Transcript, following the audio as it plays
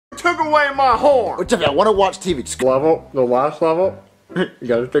took away my horn. Oh, Jeffy, I want to watch TV. Level, the last level. You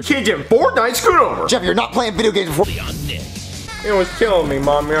gotta take kids in Fortnite, scoot over. Jeffy, you're not playing video games before. It was killing me,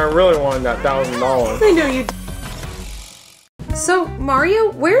 Mommy. I really wanted that $1,000. I know you. So,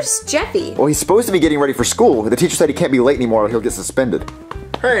 Mario, where's Jeffy? Well, he's supposed to be getting ready for school. The teacher said he can't be late anymore or he'll get suspended.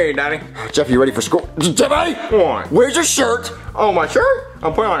 Hey, Daddy. Jeffy, you ready for school? Jeffy! What? Where's your shirt? Oh, my shirt?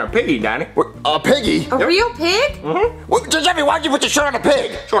 I'm putting on a piggy, Daddy. A piggy? A real pig? Mm-hmm. Well, Jeffy, why'd you put your shirt on a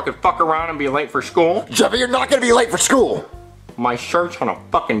pig? So I could fuck around and be late for school. Jeffy, you're not gonna be late for school. My shirt's on a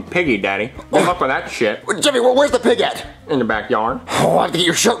fucking piggy, Daddy. Good luck with that shit. Jeffy, where's the pig at? In the backyard. Oh, I have to get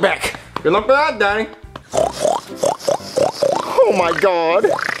your shirt back. Good luck with that, Daddy. Oh my God.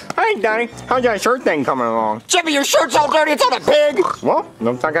 Hey, Daddy, how's that shirt thing coming along? Jeffy, your shirt's all dirty. It's on a pig. Well,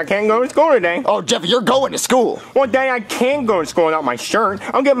 looks like I can't go to school today. Oh, Jeffy, you're going to school. Well, Daddy, I can't go to school without my shirt.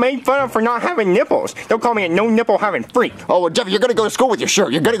 I'll get made fun of for not having nipples. They'll call me a no-nipple-having freak. Oh, well, Jeffy, you're gonna go to school with your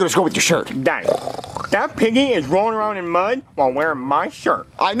shirt. You're gonna go to school with your shirt. Daddy, that piggy is rolling around in mud while wearing my shirt.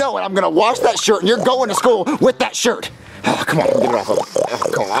 I know, and I'm gonna wash that shirt, and you're going to school with that shirt. Oh, come on, get it off of it.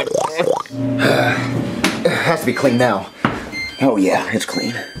 Oh, God. It has to be clean now. Oh, yeah, it's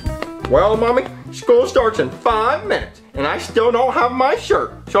clean. Well, Mommy, school starts in 5 minutes, and I still don't have my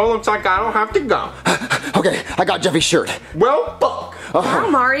shirt, so it looks like I don't have to go. Okay, I got Jeffy's shirt. Well, fuck. Wow,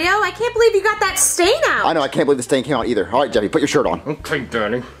 Mario, I can't believe you got that stain out. I know, I can't believe the stain came out either. All right, Jeffy, put your shirt on. Okay,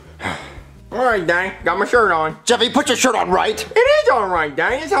 Daddy. All right, Daddy, got my shirt on. Jeffy, put your shirt on right. It is all right,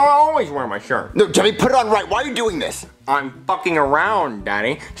 Daddy. It's how I always wear my shirt. No, Jeffy, put it on right. Why are you doing this? I'm fucking around,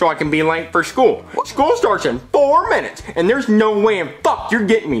 Daddy, so I can be late for school. School starts in 4 minutes, and there's no way in fuck you're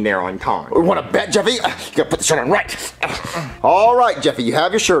getting me there on time. Want to bet, Jeffy? You gotta put the shirt on right. All right, Jeffy, you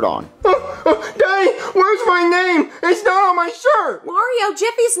have your shirt on. Daddy, where's my name? It's not on my shirt. Mario,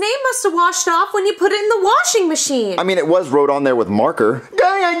 Jeffy's name must have washed off when you put it in the washing machine. I mean, it was wrote on there with marker.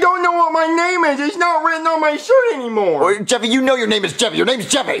 Daddy, I don't know what my name is. It's not written on my shirt anymore. Oh, Jeffy, you know your name is Jeffy. Your name's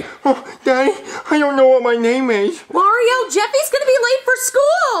Jeffy. Oh, Daddy, I don't know what my name is. Mario, Jeffy's gonna be late for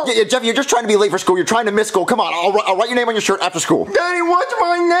school. Yeah, Jeffy, you're just trying to be late for school. You're trying to miss school. Come on, I'll write your name on your shirt after school. Daddy, what's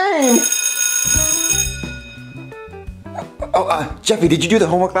my name? Oh, Jeffy, did you do the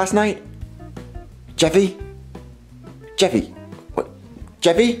homework last night? Jeffy? Jeffy? What?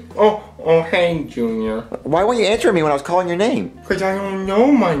 Jeffy? Oh, hey, Junior. Why weren't you answering me when I was calling your name? Because I don't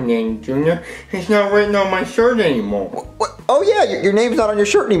know my name, Junior. It's not written on my shirt anymore. What? Oh, yeah, your name's not on your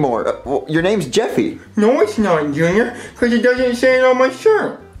shirt anymore. Well, your name's Jeffy. No, it's not, Junior, because it doesn't say it on my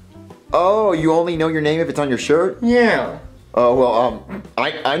shirt. Oh, you only know your name if it's on your shirt? Yeah. Oh, well,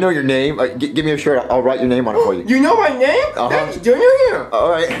 I know your name. Give me your shirt. I'll write your name on it for you. You know my name? That's Junior here. All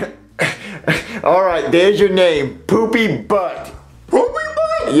right. All right, there's your name. Poopy Butt. Poopy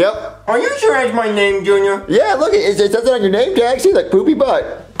Butt? Yep. Are you sure that's my name, Junior? Yeah, look, it says it on your name tag. See, like Poopy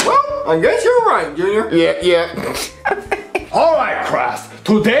Butt. Well, I guess you're right, Junior. Yeah. Alright, class.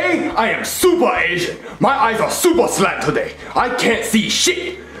 Today, I am super Asian. My eyes are super slant today. I can't see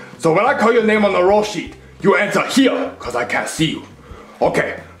shit. So when I call your name on the roll sheet, you answer here, because I can't see you.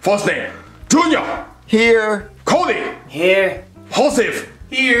 Okay, first name, Junior. Here. Cody. Here. Joseph.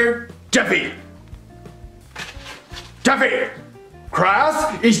 Here. Jeffy. Jeffy.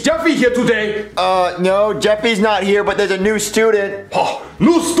 Class, is Jeffy here today? No, Jeffy's not here, but there's a new student. Oh,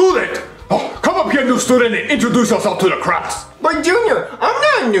 new student. Oh, come up here, new student, and introduce yourself to the class. But Junior, I'm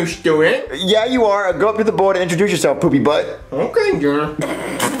not a new student. Yeah, you are. Go up to the board and introduce yourself, Poopy Butt. Okay, Junior.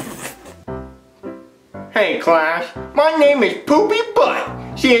 Hey, class. My name is Poopy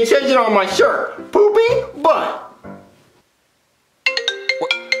Butt. See, it says it on my shirt. Poopy Butt.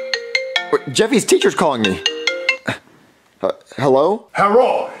 What? Jeffy's teacher's calling me. Hello?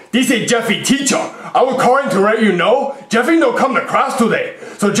 Hello, this is Jeffy teacher. I was calling to let you know Jeffy no come to class today.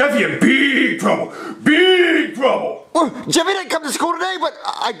 So Jeffy in big trouble. Big trouble. Jeffy didn't come to school today, but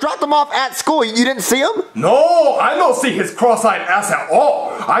I dropped him off at school. You didn't see him? No, I don't see his cross-eyed ass at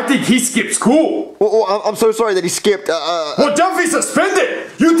all. I think he skipped school. Well, I'm so sorry that he skipped. Well, Jeffy's suspended.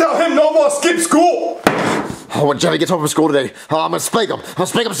 You tell him no more skip school. Oh, when Jeffy gets home from school today, I'm gonna spank him. I'll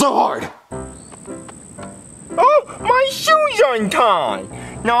spank him so hard. Oh, my shoe's untied.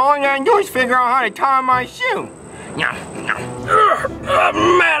 Now all I gotta do is figure out how to tie my shoe. Man,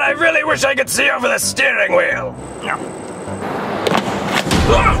 I really wish I could see over the steering wheel.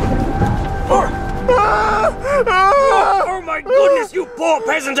 Oh my goodness, you poor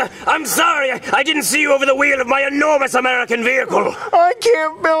peasant! I'm sorry, I didn't see you over the wheel of my enormous American vehicle. I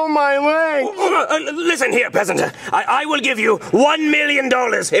can't feel my legs. Listen here, peasant. I will give you $1 million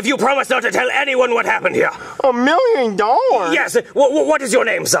if you promise not to tell anyone what happened here. $1 million? Yes. What is your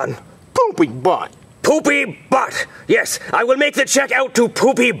name, son? Poopy Butt. Poopy Butt. Yes, I will make the check out to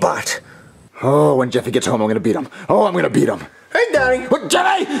Poopy Butt. Oh, when Jeffy gets home, I'm gonna beat him. Oh, I'm gonna beat him. Hey, Daddy. What,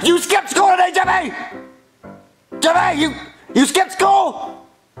 Jeffy, you skipped school today, Jeffy! Jeffy, you skipped school?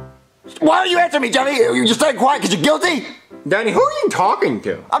 Why don't you answer me, Jeffy? You're staying quiet because you're guilty? Daddy, who are you talking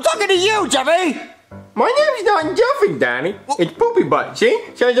to? I'm talking to you, Jeffy! My name's not Jeffy, Daddy. It's Poopy Butt, see?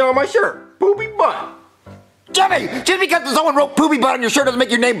 Says it on my shirt. Poopy Butt. Jeffy, just because someone wrote Poopy Butt on your shirt doesn't make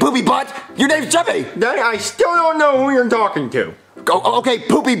your name Poopy Butt. Your name's Jeffy. Daddy, I still don't know who you're talking to. Oh, okay,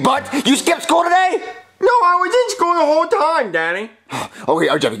 Poopy Butt. You skipped school today? No, I was in school the whole time, Daddy. Okay, all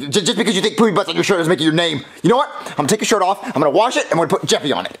right, Jeffy, just because you think Poopy Butt's on your shirt doesn't make it your name. You know what? I'm gonna take your shirt off, I'm gonna wash it, and I'm gonna put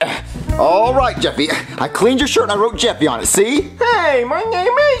Jeffy on it. All right, Jeffy, I cleaned your shirt and I wrote Jeffy on it, see? Hey, my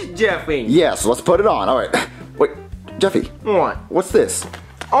name is Jeffy. Yes, let's put it on, all right. Wait, Jeffy. What? What's this?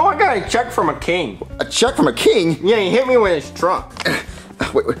 Oh, I got a check from a king. A check from a king? Yeah, he hit me with his truck.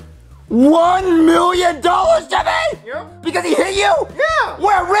 Wait. $1 million, Jeffy? Yep. Because he hit you? Yeah.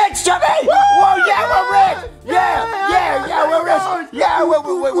 We're rich, Jeffy! Woo! Whoa, yeah, we're rich! Yeah, we're rich! Yeah,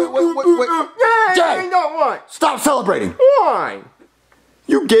 wait. Yeah, Jay, you know what? stop celebrating. Why?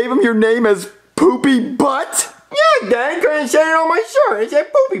 You gave him your name as Poopy Butt? Yeah, Daddy, because it said it on my shirt. It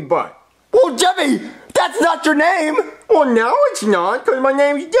said Poopy Butt. Well, Jeffy, that's not your name. Well, now it's not, because my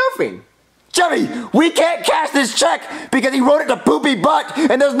name's Jeffy. Jeffy, we can't cash this check because he wrote it to Poopy Butt,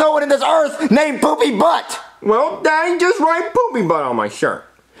 and there's no one in this earth named Poopy Butt. Well, Daddy, just write Poopy Butt on my shirt.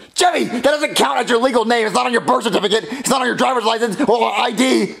 Jeffy, that doesn't count as your legal name. It's not on your birth certificate. It's not on your driver's license or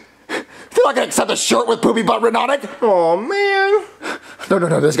ID. They're not gonna accept a shirt with Poopy Butt written on it. Oh, man.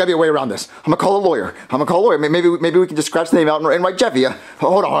 No. There's gotta be a way around this. I'm gonna call a lawyer. Maybe we can just scratch the name out and write Jeffy.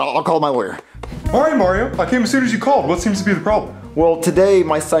 Hold on, I'll call my lawyer. All right, Mario. I came as soon as you called. What seems to be the problem? Well, today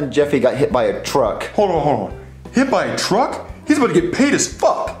my son Jeffy got hit by a truck. Hold on. Hit by a truck? He's about to get paid as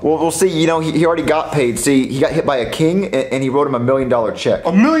fuck. Well, we'll see. You know, he already got paid. See, he got hit by a king, and he wrote him $1 million check.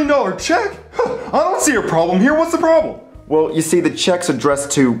 $1 million check? Huh, I don't see a problem here. What's the problem? Well, you see, the check's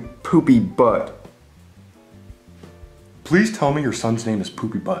addressed to Poopy Butt. Please tell me your son's name is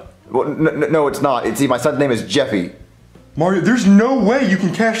Poopy Butt. Well, no, it's not. See, my son's name is Jeffy. Mario, there's no way you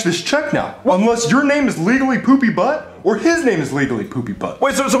can cash this check now. Unless your name is legally Poopy Butt, or his name is legally Poopy Butt.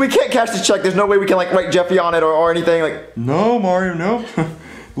 Wait, so we can't cash this check? There's no way we can, like, write Jeffy on it or anything? Like. No, Mario, no.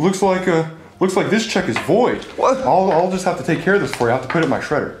 Looks like this check is void. What? I'll just have to take care of this for you. I have to put it in my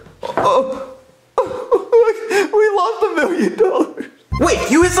shredder. We lost $1 million. Wait,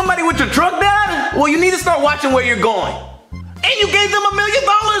 you hit somebody with your truck, Dad? Well, you need to start watching where you're going. And you gave them $1 million?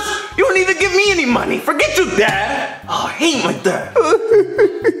 You don't even give me any money. Forget you, Dad. Oh, I hate my dad.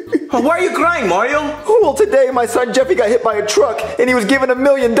 Why are you crying, Mario? Well, today my son Jeffy got hit by a truck and he was given $1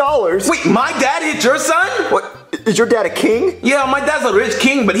 million. Wait, my dad hit your son? What? Is your dad a king? Yeah, my dad's a rich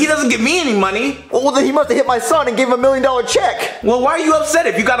king, but he doesn't give me any money. Well, then he must have hit my son and gave him $1 million check. Well, why are you upset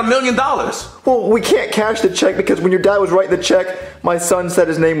if you got $1 million? Well, we can't cash the check because when your dad was writing the check, my son said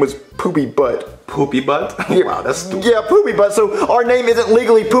his name was Poopy Butt. Poopy Butt? Yeah, wow, that's stupid. Yeah, Poopy Butt, so our name isn't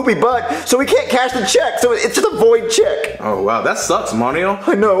legally Poopy Butt, so we can't cash the check, so it's just a void check. Oh, wow, that sucks, Mario.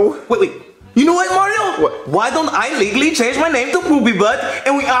 I know. Wait. You know what, Mario? What? Why don't I legally change my name to Poopy Butt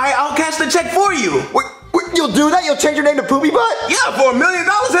and I'll cash the check for you? Wait, you'll do that? You'll change your name to Poopy Butt? Yeah, for $1 million,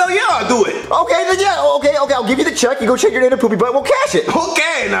 hell yeah, I'll do it. Okay, then yeah, okay, I'll give you the check, you go change your name to Poopy Butt, we'll cash it.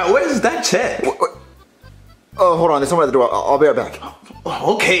 Okay, now where's that check? Oh, hold on, there's someone at the door, I'll be right back.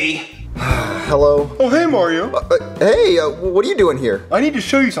 Okay. Hello? Oh, hey, Mario. Hey, what are you doing here? I need to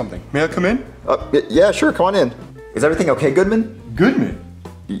show you something. May I come in? Yeah, sure, come on in. Is everything okay, Goodman? Goodman.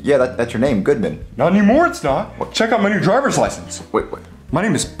 Yeah, that's your name, Goodman. Not anymore, it's not. Check out my new driver's license. Wait. My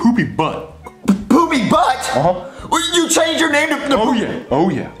name is Poopy Butt. Poopy Butt? Uh-huh. You changed your name to Oh,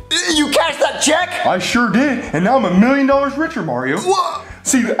 yeah. You cashed that check? I sure did, and now I'm $1 million richer, Mario. What?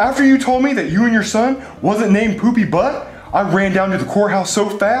 See, after you told me that you and your son wasn't named Poopy Butt, I ran down to the courthouse so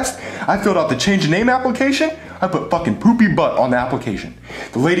fast, I filled out the change of name application. I put fucking Poopy Butt on the application.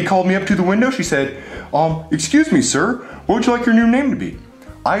 The lady called me up to the window. She said, excuse me, sir, what would you like your new name to be?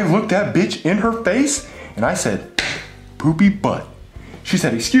 I looked that bitch in her face, and I said, Poopy Butt. She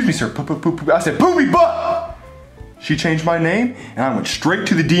said, excuse me, sir, I said, Poopy Butt! She changed my name, and I went straight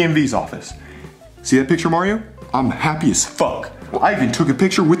to the DMV's office. See that picture, Mario? I'm happy as fuck. I even took a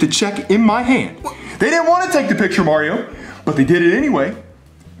picture with the check in my hand. They didn't want to take the picture, Mario, but they did it anyway.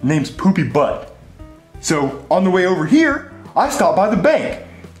 Name's Poopy Butt. So, on the way over here, I stopped by the bank,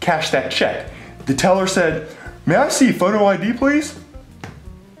 cashed that check. The teller said, may I see photo ID, please?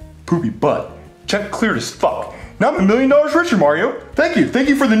 Poopy Butt. Check cleared as fuck. Now I'm $1 million richer, Mario. Thank you. Thank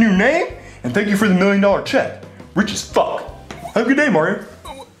you for the new name, and thank you for the $1 million check. Rich as fuck. Have a good day, Mario.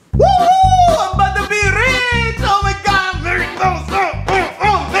 Woo! I'm about to be rich! Oh my God, $1 million!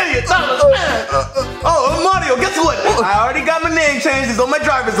 Oh, Mario, guess what? I already got my name changed. It's on my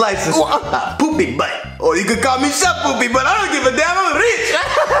driver's license. Poopy Butt. Or you could call me Chef Poopy Butt. I don't give a damn. I'm rich.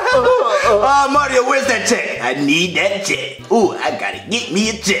 Mario, where's that check? I need that check. Ooh, I gotta get me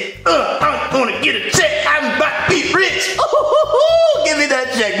a check. I'm gonna get a check. I'm about to be rich. Give me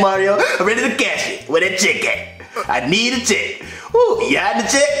that check, Mario. I'm ready to cash it. Where that check at? I need a check. Ooh, you hide the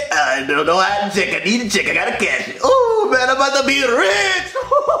check? I don't know how to check. I need a check. I gotta cash it. Ooh, man, I'm about to be rich.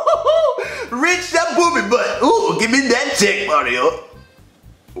 Rich Chef Poopy Butt. Ooh, give me that check, Mario.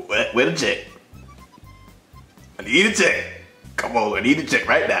 Where the check? I need a check. Come on, I need a check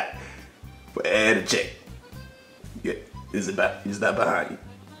right now. Where the check? Yeah, is it not behind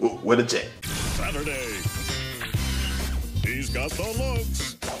you? Where the check? Saturday. He's got the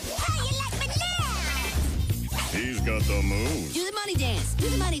looks. How you like me now? He's got the moves. Do the money dance. Do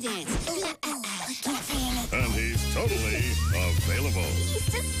the money dance. I can't feel it. And he's totally available. He's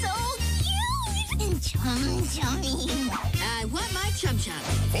just so cute and chummy. I want my chum chum.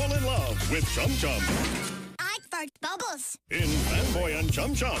 Fall in love with Chum Chum. I fart bubbles. In Fanboy and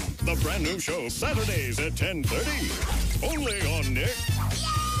Chum Chum, the brand new show Saturdays at 10:30. Only on Nick.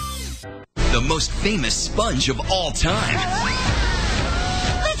 The most famous sponge of all time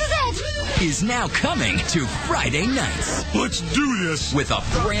is now coming to Friday nights. Let's do this with a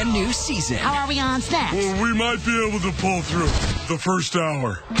brand new season. How are we on snacks? Well, we might be able to pull through the first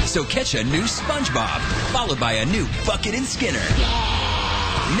hour. So catch a new SpongeBob, followed by a new Bucket and Skinner.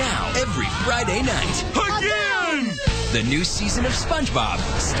 Now, every Friday night. Again! The new season of SpongeBob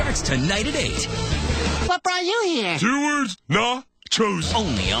starts tonight at 8. What brought you here? 2 words, nachos.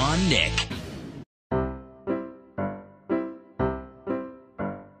 Only on Nick.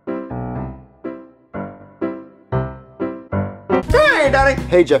 Hey, Daddy.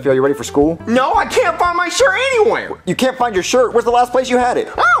 Hey, Jeffy, are you ready for school? No, I can't find my shirt anywhere. You can't find your shirt? Where's the last place you had it?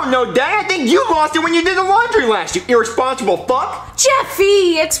 I don't know, Dad. I think you lost it when you did the laundry last, you irresponsible fuck.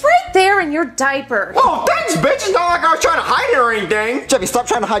 Jeffy, it's right there in your diaper. Oh, thanks, bitch. It's not like I was trying to hide it or anything. Jeffy, stop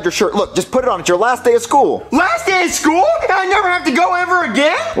trying to hide your shirt. Look, just put it on. It's your last day of school. Last day of school? And I never have to go ever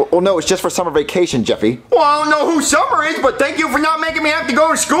again? Well, no, it's just for summer vacation, Jeffy. Well, I don't know who Summer is, but thank you for not making me have to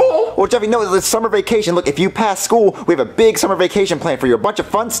go to school. Well, Jeffy, no, it's summer vacation. Look, if you pass school, we have a big summer vacation planned for you. A bunch of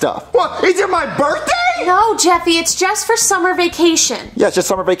fun stuff. What? Is it my birthday? No, Jeffy, it's just for summer vacation. Yeah, it's just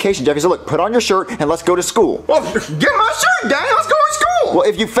summer vacation, Jeffy. So look, put on your shirt and let's go to school. Well, get my shirt, Daddy. Let's go to school. Well,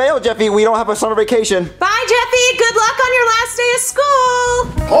 if you fail, Jeffy, we don't have a summer vacation. Bye, Jeffy. Good luck on your last day of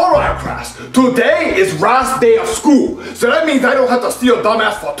school. Alright, class. Today is last day of school. So that means I don't have to steal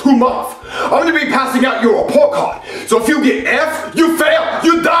dumbass for 2 months. I'm going to be passing out your report card. So if you get F, you fail.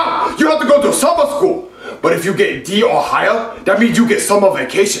 You're dumb. You have to go to summer school. But if you get D or higher, that means you get summer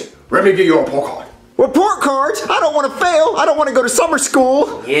vacation. Let me get your report card. Report cards? I don't want to fail. I don't want to go to summer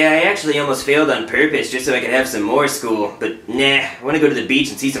school. Yeah, I actually almost failed on purpose just so I could have some more school. But nah, I want to go to the beach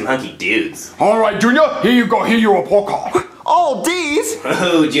and see some hunky dudes. Alright, Junior. Here you go. Here your report card. All D's?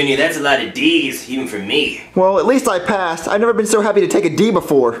 Oh, Junior, that's a lot of D's, even for me. Well, at least I passed. I've never been so happy to take a D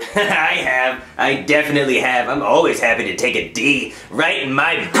before. I have. I definitely have. I'm always happy to take a D. Right in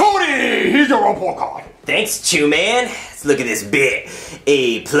my... Cody! Here's your report card. Thanks, Chew Man. Let's look at this bit.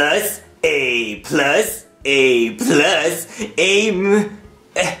 A plus, A plus, A plus, A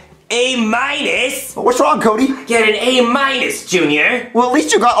minus. What's wrong, Cody? Get an A minus, Junior. Well, at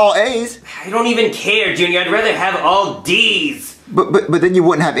least you got all A's. I don't even care, Junior. I'd rather have all D's. But then you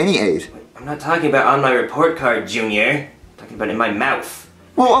wouldn't have any A's. I'm not talking about on my report card, Junior. I'm talking about in my mouth.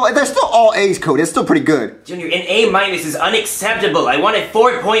 Well, they're still all A's, Cody. It's still pretty good. Junior, an A minus is unacceptable. I want a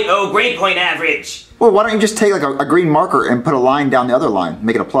 4.0 grade point average. Well, why don't you just take like a green marker and put a line down the other line,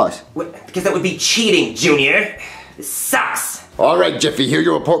 make it a plus? What? Because that would be cheating, Junior. This sucks. Alright, Jeffy, here's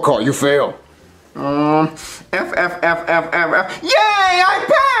your report card. You fail. F. Yay, I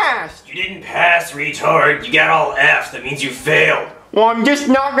passed! You didn't pass, retard. You got all F's. That means you failed. Well, I'm just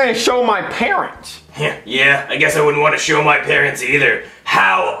not gonna show my parents. Yeah, I guess I wouldn't want to show my parents either.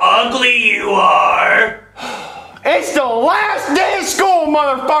 How ugly you are! It's the last day of school,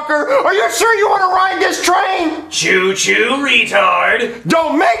 motherfucker! Are you sure you want to ride this train? Choo-choo, retard!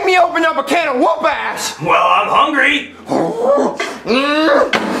 Don't make me open up a can of whoop ass! Well, I'm hungry!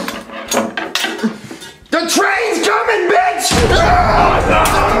 The train's coming, bitch!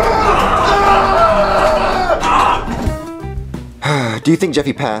 Do you think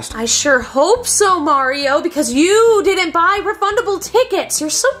Jeffy passed? I sure hope so, Mario, because you didn't buy refundable tickets.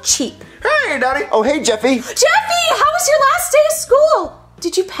 You're so cheap. Hey, Daddy. Oh, hey, Jeffy. Jeffy, how was your last day of school?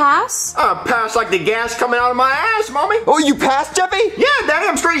 Did you pass? I passed like the gas coming out of my ass, Mommy. Oh, you passed, Jeffy? Yeah, Daddy,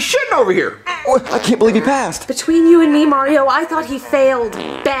 I'm straight shitting over here. I can't believe he passed. Between you and me, Mario, I thought he failed.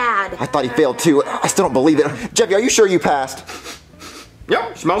 Bad. I thought he failed too. I still don't believe it. Jeffy, are you sure you passed?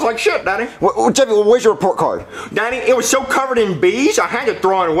 Yep, smells like shit, Daddy. Jeffy, where's your report card? Daddy, it was so covered in bees, I had to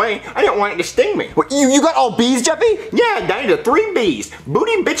throw it away. I didn't want it to sting me. You got all B's, Jeffy? Yeah, Daddy, the 3 B's.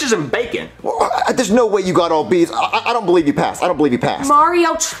 Booty, bitches, and bacon. There's no way you got all B's. I don't believe you passed. I don't believe you passed.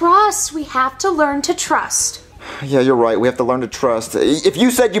 Mario, trust. We have to learn to trust. Yeah, you're right. We have to learn to trust. If you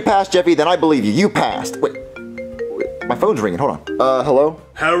said you passed, Jeffy, then I believe you. You passed. Wait, my phone's ringing. Hold on. Hello?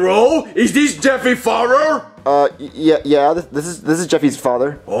 Hello? Is this Jeffy father? Yeah. This is Jeffy's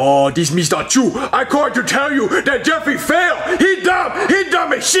father. Oh, this Mr. Chu. I called to tell you that Jeffy failed. He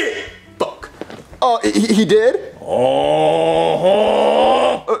dumb as shit. Fuck. Oh, he did? Oh.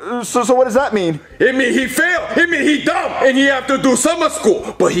 So what does that mean? It mean he failed. It mean he dumb, and he have to do summer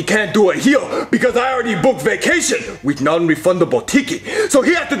school, but he can't do it here because I already booked vacation with non-refundable ticket. So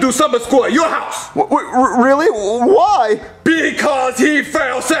he have to do summer school at your house. Really? Why? Because he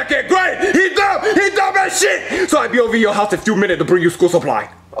failed 2nd grade. He dumb as shit. So I'll be over your house in a few minutes to bring you school supply.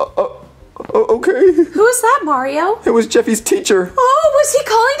 Okay. Who is that, Mario? It was Jeffy's teacher. Oh, was he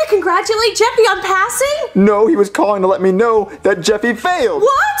calling to congratulate Jeffy on passing? No, he was calling to let me know that Jeffy failed.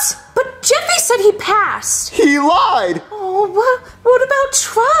 What? But Jeffy said he passed. He lied. Oh, what about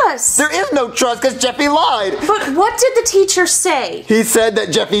trust? There is no trust because Jeffy lied. But what did the teacher say? He said that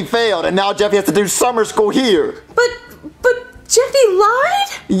Jeffy failed and now Jeffy has to do summer school here. But Jeffy lied?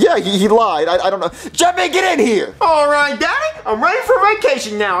 Yeah, he lied. I don't know. Jeffy, get in here! Alright, Daddy, I'm ready for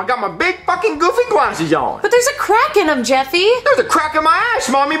vacation now. I got my big fucking goofy glasses on. But there's a crack in them, Jeffy. There's a crack in my ass,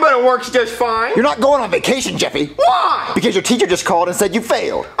 Mommy, but it works just fine. You're not going on vacation, Jeffy. Why? Because your teacher just called and said you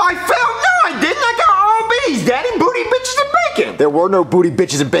failed. I failed? No, I didn't. I got all B's, Daddy. Booty, bitches, and bacon. There were no booty,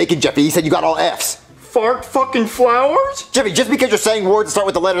 bitches, and bacon, Jeffy. He said you got all F's. Fart fucking flowers? Jeffy, just because you're saying words that start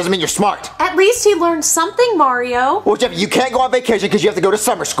with the letter doesn't mean you're smart. At least he learned something, Mario. Well, Jeffy, you can't go on vacation because you have to go to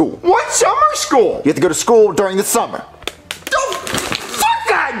summer school. What summer school? You have to go to school during the summer. Don't. Fuck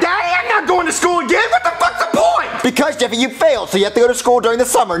that, Daddy. I'm not going to school again. What the fuck's the point? Because, Jeffy, you failed, so you have to go to school during the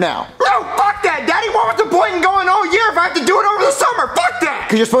summer now. No, fuck that, Daddy. What was the point in going all year if I have to do it over the summer? Fuck that.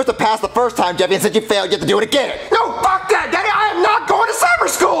 Because you're supposed to pass the first time, Jeffy, and since you failed, you have to do it again. No, fuck that, Daddy. I am not going to summer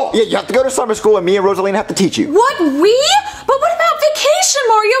school. Yeah, you have to go to summer school, and me and Rosalina have to teach you. What, we? But what about vacation,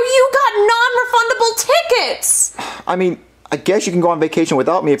 Mario? You got non-refundable tickets. I mean, I guess you can go on vacation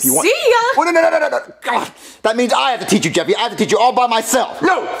without me if you want. See ya. Oh, no. God, that means I have to teach you, Jeffy. I have to teach you all by myself.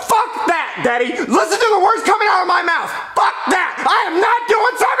 No, fuck that, Daddy. Listen to the words coming out of my mouth. Fuck that. I am not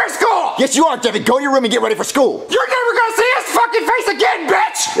doing summer school. Yes, you are, Jeffy. Go to your room and get ready for school. You're never gonna see his fucking face again,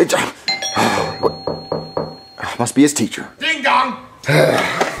 bitch. Must be his teacher. Ding dong.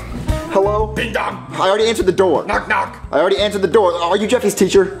 Hello? Ding dong. I already answered the door. Knock knock. I already answered the door. Are you Jeffy's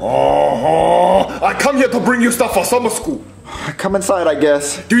teacher? I come here to bring you stuff for summer school. Come inside, I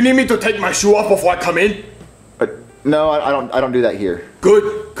guess. Do you need me to take my shoe off before I come in? No, I don't do that here.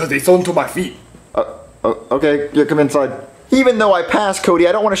 Good, because they sewn to my feet. Okay, yeah, come inside. Even though I passed, Cody,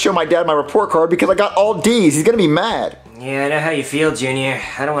 I don't want to show my dad my report card because I got all D's. He's gonna be mad. Yeah, I know how you feel, Junior.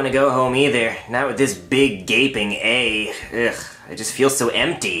 I don't want to go home either. Not with this big gaping A. Ugh, I just feel so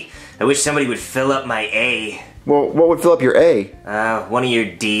empty. I wish somebody would fill up my A. Well, what would fill up your A? One of your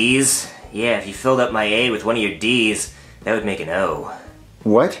D's. Yeah, if you filled up my A with one of your D's, that would make an O.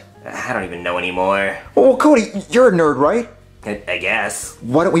 What? I don't even know anymore. Well, Cody, you're a nerd, right? I guess.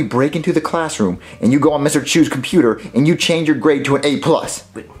 Why don't we break into the classroom and you go on Mr. Chu's computer and you change your grade to an A+.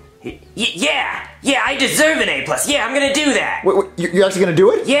 But, yeah, I deserve an A+. Yeah, I'm gonna do that. Wait, you're actually gonna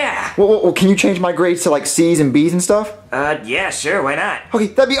do it? Yeah. Well, can you change my grades to like C's and B's and stuff? Yeah, sure, why not? Okay,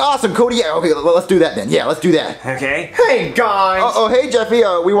 that'd be awesome, Cody. Yeah, okay, let's do that then. Yeah, let's do that. Okay. Hey, guys. Oh, hey, Jeffy.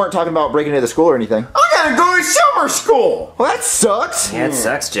 We weren't talking about breaking into the school or anything. I gotta go to summer school. Well, that sucks. Yeah, it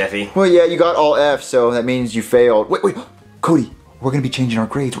sucks, Jeffy. Well, yeah, you got all F's, so that means you failed. Wait, Cody. We're gonna be changing our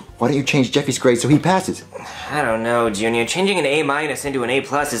grades. Why don't you change Jeffy's grade so he passes? I don't know, Junior. Changing an A- into an A+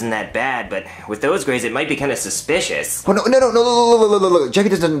 isn't that bad, but with those grades, it might be kind of suspicious. Well, no, look. Jeffy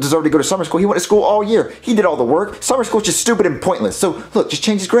doesn't deserve to go to summer school. He went to school all year. He did all the work. Summer school's just stupid and pointless. So, look, just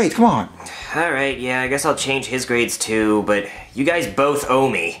change his grades. Come on. Alright, yeah, I guess I'll change his grades too, but you guys both owe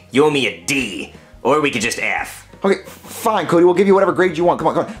me. You owe me a D. Or we could just F. Okay, fine, Cody. We'll give you whatever grade you want. Come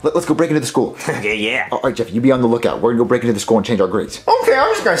on. Let's go break into the school. Okay, yeah. All right, Jeffy, you be on the lookout. We're gonna go break into the school and change our grades. Okay,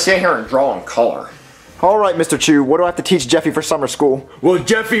 I'm just gonna sit here and draw in color. All right, Mr. Chu, what do I have to teach Jeffy for summer school? Well,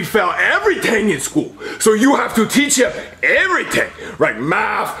 Jeffy failed everything in school, so you have to teach him everything, like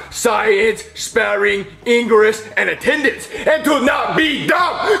math, science, spelling, English, and attendance, and to not be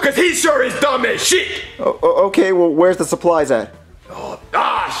dumb, because he sure is dumb as shit. Okay, well, where's the supplies at?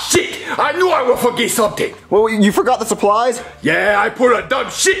 Shit! I knew I would forget something. Well, you forgot the supplies? Yeah, I put a dumb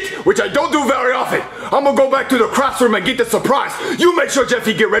shit, which I don't do very often. I'm gonna go back to the classroom and get the surprise. You make sure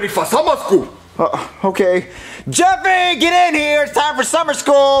Jeffy get ready for summer school. Okay. Jeffy, get in here. It's time for summer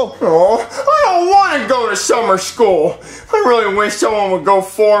school. Oh, I don't want to go to summer school. I really wish someone would go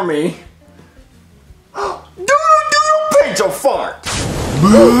for me. Do pencil fart.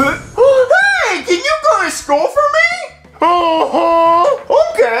 Hey, can you go to school for me?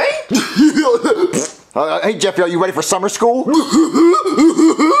 Okay. Hey, Jeffy, are you ready for summer school?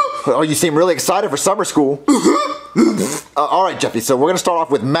 Oh, you seem really excited for summer school. All right, Jeffy, so we're going to start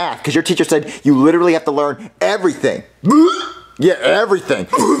off with math, because your teacher said you literally have to learn everything. Yeah, everything.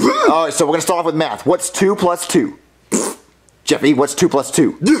 All right, so we're going to start off with math. What's 2 plus 2? Jeffy, what's 2 plus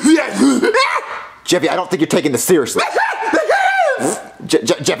 2? Jeffy, I don't think you're taking this seriously.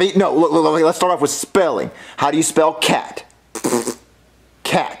 Jeffy, no, look, let's start off with spelling. How do you spell cat?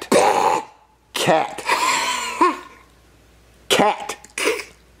 Cat. Cat. Cat.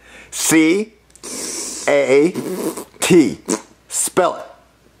 C-A-T. Spell it.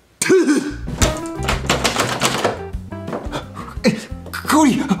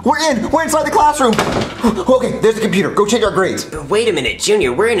 Cody, we're inside the classroom. Okay, there's the computer. Go check our grades. Wait a minute,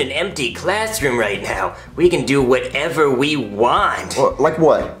 Junior. We're in an empty classroom right now. We can do whatever we want. Well, like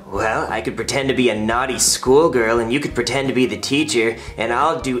what? Well, I could pretend to be a naughty schoolgirl, and you could pretend to be the teacher, and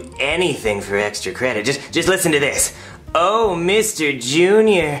I'll do anything for extra credit. Just listen to this. Oh, Mr.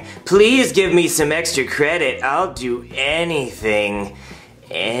 Junior, please give me some extra credit. I'll do anything.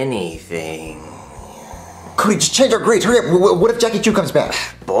 Anything. Cody, just change our grades. Hurry up. What if Jackie Chu comes back?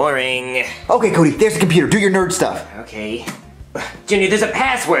 Boring. Okay, Cody, there's the computer. Do your nerd stuff. Okay. Junior, there's a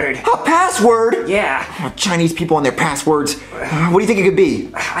password. A password? Yeah. Oh, Chinese people and their passwords. What do you think it could be?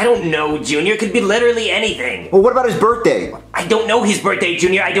 I don't know, Junior. It could be literally anything. Well, what about his birthday? I don't know his birthday,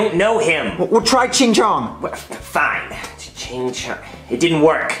 Junior. I don't know him. Well, try Ching Chong. Well, fine. Ching Chong. It didn't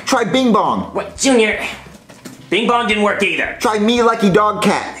work. Try Bing Bong. What, Junior? Bing Bong didn't work either. Try Me Lucky Dog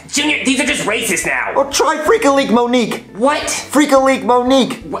Cat. Junior, these are just racist now. Well, try Freak-a-Leak Monique. What? Freak-a-Leak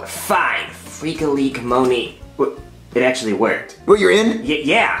Monique. What? Fine. Freak-a-Leak Monique. What? It actually worked. Well, you're in?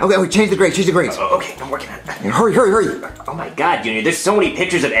 Yeah. Okay, change the grades, Okay, I'm working on it. Hurry. Oh my god, Junior, there's so many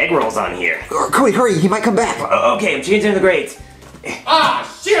pictures of egg rolls on here. Cody, hurry, he might come back. Okay, I'm changing the grades.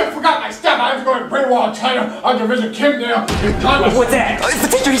 Shit, I forgot my step. I was going to Great Wall of China on Division Kim there. What's that? It's the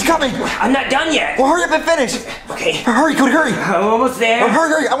teacher, he's coming. I'm not done yet. Well, hurry up and finish. Okay. Hurry, Cody, hurry. I'm almost there.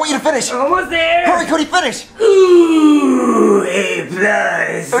 Hurry, I want you to finish. Almost there. Hurry, Cody, finish. Ooh, A+.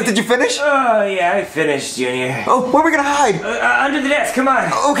 Did you finish? Oh, yeah, I finished, Junior. Oh, where are we gonna hide? Under the desk, come on.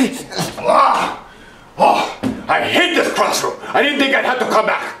 Okay. I hate this classroom. I didn't think I'd have to come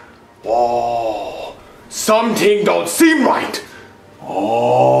back. Something don't seem right.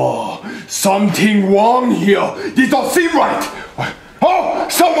 Something wrong here. This don't seem right.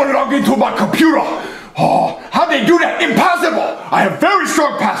 Someone logged into my computer. How'd they do that? Impossible. I have very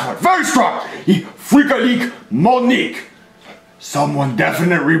strong password. Very strong. Freak-a-Leak Monique. Someone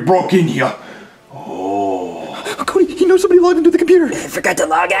definitely broke in here. Cody, he knows somebody logged into the computer. I forgot to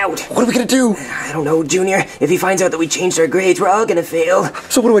log out. What are we gonna do? I don't know, Junior. If he finds out that we changed our grades, we're all gonna fail.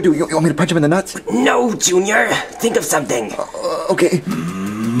 So what do? You want me to punch him in the nuts? No, Junior. Think of something. Okay.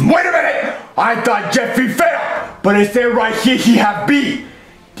 Wait a minute! I thought Jeffy failed, but it said right here he had B.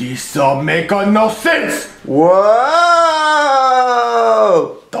 This make no sense. Whoa!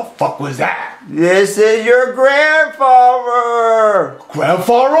 The fuck was that? This is your grandfather!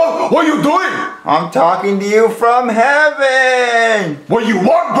 Grandfather? What are you doing? I'm talking to you from heaven! What you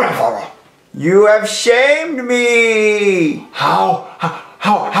want, grandfather? You have shamed me! How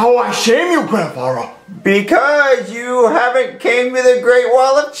I shame you, grandfather? Because you haven't came to the Great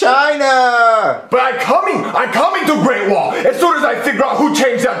Wall of China! But I'm coming to Great Wall as soon as I figure out who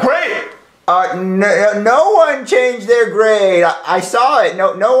changed that grade! No one changed their grade. I saw it.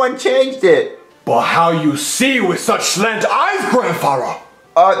 No one changed it. But how you see with such slant eyes, grandfather?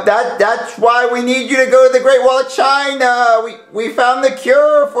 That's why we need you to go to the Great Wall of China. We found the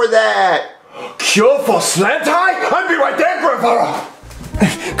cure for that. Cure for slant eye? I'll be right there, grandfather.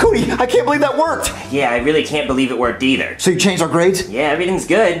 Cody, I can't believe that worked. Yeah, I really can't believe it worked either. So you changed our grades? Yeah, everything's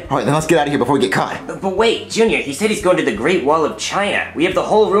good. All right, then let's get out of here before we get caught. But wait, Junior, he said he's going to the Great Wall of China. We have the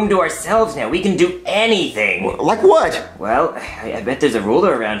whole room to ourselves now. We can do anything. Like what? Well, I bet there's a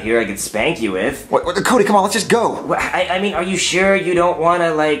ruler around here I could spank you with. Cody, come on, let's just go. Well, I mean, are you sure you don't want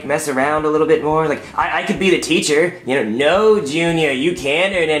to, like, mess around a little bit more? Like, I could be the teacher. You know, no, Junior, you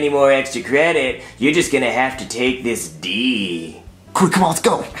can't earn any more extra credit. You're just gonna have to take this D. Cody, come on, let's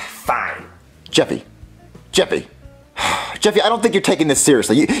go. Fine. Jeffy, I don't think you're taking this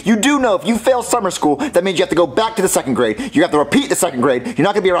seriously. You do know if you fail summer school, that means you have to go back to the second grade. You have to repeat the second grade. You're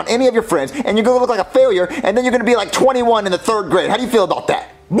not going to be around any of your friends, and you're going to look like a failure, and then you're going to be like 21 in the third grade. How do you feel about that?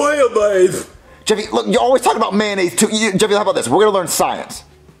 Mayonnaise. Jeffy, look, you're always talking about mayonnaise too. Jeffy, how about this? We're going to learn science.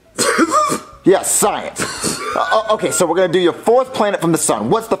 Yeah, science. Okay, so we're going to do your fourth planet from the sun.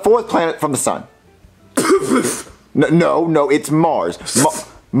 What's the fourth planet from the sun? No, it's Mars.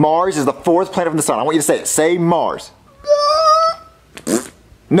 Mars is the fourth planet from the sun. I want you to say it. Say Mars.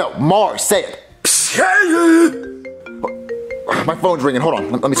 No, Mars. Say it. My phone's ringing. Hold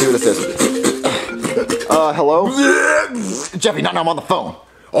on. Let me see who this is. Hello? Jeffy, not now. I'm on the phone.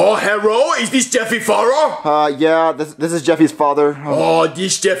 Oh, hello? Is this Jeffy father? Yeah, this is Jeffy's father. Oh,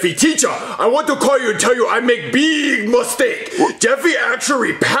 this Jeffy teacher. I want to call you and tell you I make big mistake. What? Jeffy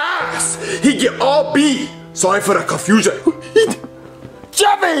actually passed. He get all B. Sorry for the confusion.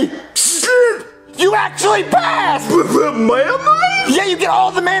 Jeffy! You actually passed! Mayonnaise? Yeah, you get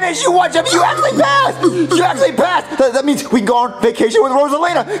all the mayonnaise you want, Jeffy. You actually passed! You actually passed! That means we can go on vacation with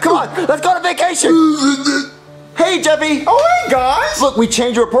Rosalina. Come on, let's go to vacation. Hey, Jeffy. Oh, hey, guys. Look, we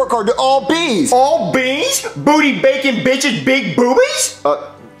changed your report card to all B's. All B's? Booty, bacon, bitches, big boobies?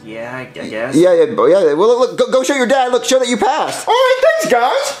 Yeah, I guess. Yeah. Well, look, go show your dad. Look, show that you passed. All right, thanks,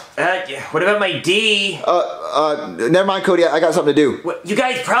 guys. Yeah, what about my D? Never mind, Cody. I got something to do. What, you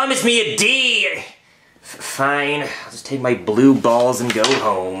guys promised me a D. Fine. I'll just take my blue balls and go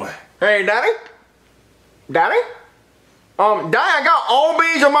home. Hey, Daddy? Daddy, I got all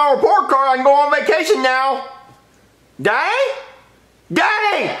B's on my report card. I can go on vacation now. Daddy,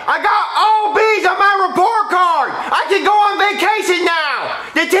 I got all B's on my report card. I can go on vacation now.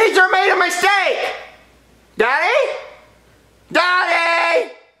 The teacher made a mistake. Daddy?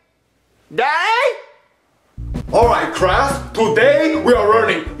 Alright, class. Today we are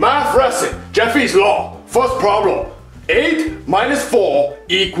learning math lesson. Jeffy's law. First problem. 8 minus 4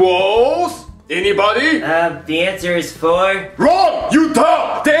 equals... Anybody? The answer is 4. Wrong! You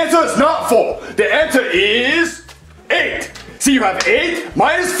dumb! The answer is not 4. The answer is 8. See, you have 8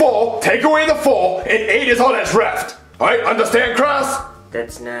 minus 4, take away the 4, and 8 is all that's left. Alright, understand, class?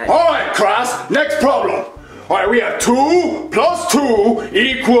 That's not... Alright, class, next problem. Alright, we have 2 plus 2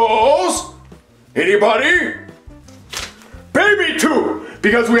 equals... Anybody? Baby 2!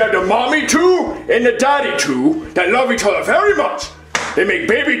 Because we have the mommy 2 and the daddy 2 that love each other very much. They make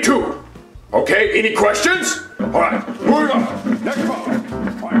baby 2. Okay, any questions? Alright, moving on. Next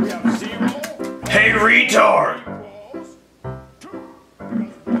problem. Alright, we have 0. Hey, retard!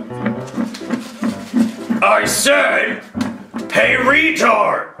 I said, hey,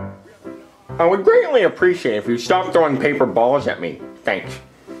 retard! I would greatly appreciate if you stopped throwing paper balls at me. Thanks.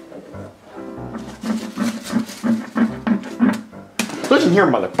 Listen here,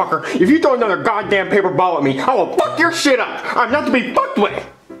 motherfucker. If you throw another goddamn paper ball at me, I will fuck your shit up. I'm not to be fucked with.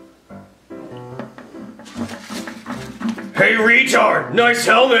 Hey, retard! Nice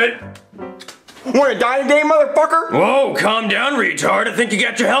helmet! Wanna die today, motherfucker? Whoa, calm down, retard. I think you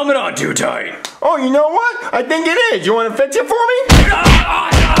got your helmet on too tight. Oh, you know what? I think it is. You wanna fix it for me? Hey!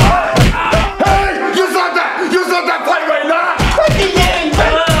 You stop that! You stop that fight right now! What you doing,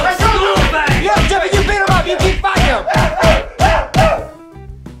 bitch? Yo, Jimmy, you beat him up. You keep fighting him.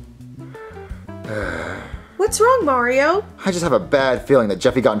 What's wrong, Mario? I just have a bad feeling that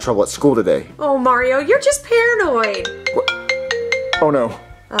Jeffy got in trouble at school today. Oh, Mario, you're just paranoid. What? Oh, no.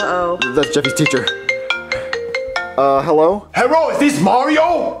 Uh-oh. That's Jeffy's teacher. Hello? Hello, is this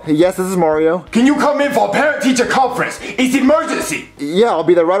Mario? Yes, this is Mario. Can you come in for a parent-teacher conference? It's emergency. Yeah, I'll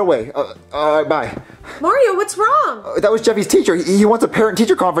be there right away. Bye. Mario, what's wrong? That was Jeffy's teacher. He wants a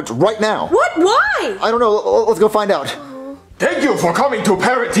parent-teacher conference right now. What? Why? I don't know. Let's go find out. Thank you for coming to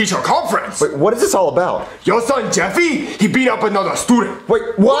parent-teacher conference. Wait, what is this all about? Your son Jeffy, he beat up another student.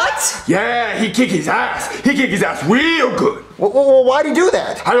 Wait, what? Yeah, he kicked his ass. He kicked his ass real good. Well, why'd he do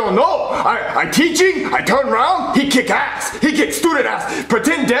that? I don't know. I teaching, I turn around, he kick ass. He kick student ass.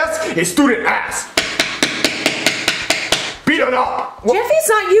 Pretend desk is student ass. beat him up. Jeffy's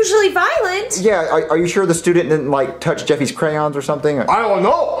not usually violent. Yeah, are you sure the student didn't like touch Jeffy's crayons or something? I don't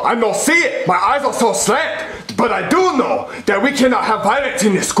know. I don't see it. My eyes are so slant. But I do know that we cannot have violence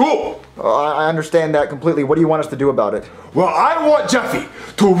in this school. I understand that completely. What do you want us to do about it? Well, I want Jeffy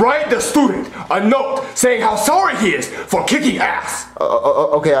to write the student a note saying how sorry he is for kicking ass.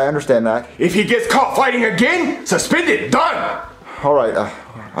 Okay, I understand that. If he gets caught fighting again, suspended, done. All right,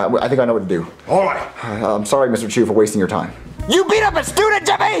 I think I know what to do. All right. I'm sorry, Mr. Chu, for wasting your time. You beat up a student,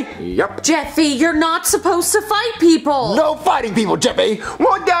 Jeffy? Yep. Jeffy, you're not supposed to fight people. No fighting people, Jeffy.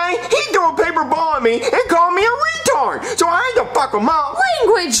 Well, Daddy, he threw a paper ball at me and called me a retard, so I had to fuck him up.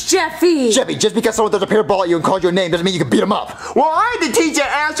 Language, Jeffy. Jeffy, just because someone throws a paper ball at you and calls your name doesn't mean you can beat him up. Well, I had to teach that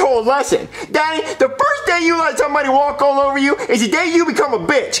asshole a lesson. Daddy, the first day you let somebody walk all over you is the day you become a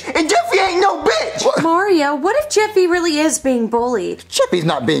bitch. And Jeffy ain't no bitch. Mario, what if Jeffy really is being bullied? Jeffy's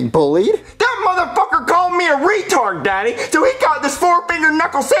not being bullied. That motherfucker called me a retard, Daddy, so he got this 4-finger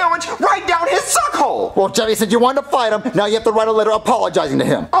knuckle sandwich right down his suck hole. Well, Jeffy, since you wanted to fight him, now you have to write a letter apologizing to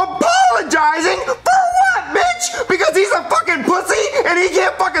him. Apologizing? For what, bitch? Because he's a fucking pussy and he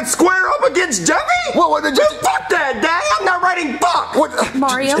can't fucking square up against Jeffy? What Just fuck that, Daddy. I'm not writing fuck. What?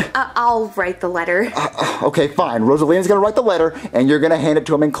 Mario, I'll write the letter. Okay, fine. Rosalina's gonna write the letter, and you're gonna hand it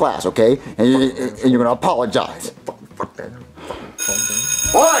to him in class, okay? And you're gonna apologize. Fuck that.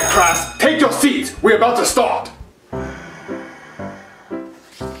 All right, class, take your seats. We're about to start.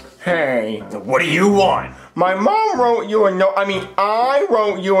 Hey, What do you want? my mom wrote you a note. I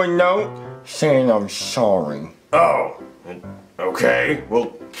wrote you a note saying I'm sorry. Oh, okay.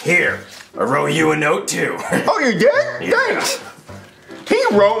 Well, here. I wrote you a note too. Oh, you did? Yeah. Thanks. He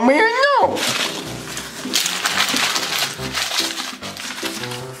wrote me a note.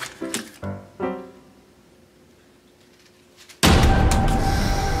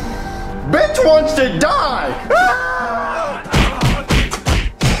 Bitch wants to die.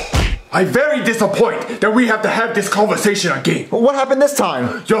 I'm very disappointed that we have to have this conversation again. What happened this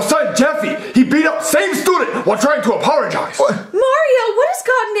time? Your son Jeffy, he beat up same student while trying to apologize. Mario, what has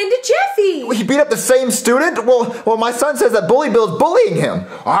gotten into Jeffy? He beat up the same student? Well, my son says that Bully Bill is bullying him.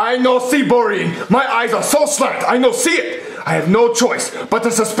 I no see bullying. My eyes are so slant. I no see it. I have no choice but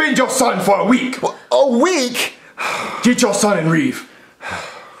to suspend your son for a week. A week? Get your son and leave.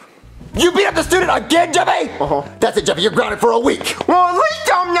 You beat up the student again, Jeffy? That's it, Jeffy. You're grounded for a week. Well, at least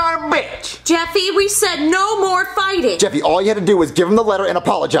I'm not a bitch. Jeffy, we said no more fighting. Jeffy, all you had to do was give him the letter and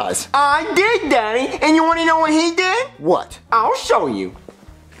apologize. I did, Daddy. And you want to know what he did? What? I'll show you.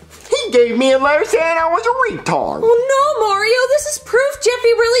 He gave me a letter saying I was a retard. Well, no, Mario. This is proof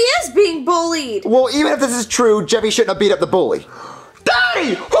Jeffy really is being bullied. Well, even if this is true, Jeffy shouldn't have beat up the bully.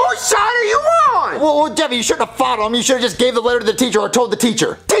 Daddy, whose side are you on? Well, Jeffy, you shouldn't have fought him. You should have just gave the letter to the teacher or told the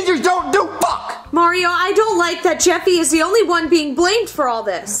teacher. Teachers don't do fuck. Mario, I don't like that Jeffy is the only one being blamed for all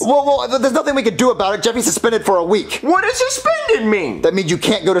this. Well, there's nothing we can do about it. Jeffy's suspended for a week. What does suspended mean? That means you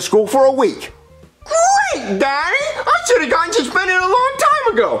can't go to school for a week. Great, Daddy. I should have gotten suspended a long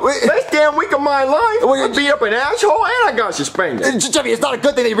time ago. Best damn week of my life. I beat up an asshole and I got suspended. Jeffy, it's not a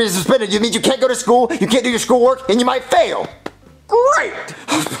good thing that you're suspended. It means you can't go to school, you can't do your schoolwork, and you might fail. Great.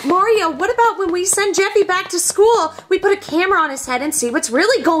 Mario, what about when we send Jeffy back to school, we put a camera on his head and see what's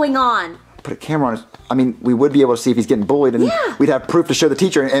really going on? Put a camera on his... we would be able to see if he's getting bullied, and we'd have proof to show the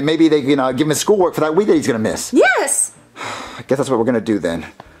teacher, and maybe they can give him his schoolwork for that week that he's going to miss. Yes. I guess that's what we're going to do then.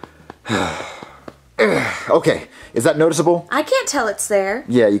 Okay, is that noticeable? I can't tell it's there.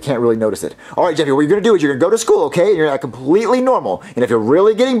 Yeah, you can't really notice it. All right, Jeffy, what you're going to do is you're going to go to school, okay? And you're not completely normal. And if you're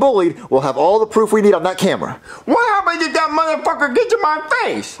really getting bullied, we'll have all the proof we need on that camera. What happens if that motherfucker gets in my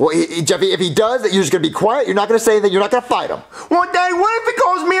face? Well, Jeffy, if he does, you're just going to be quiet. You're not going to say anything. You're not going to fight him. Well, Daddy, what if he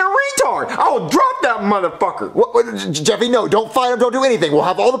calls me a retard? I'll drop that motherfucker. Jeffy, no, don't fight him. Don't do anything. We'll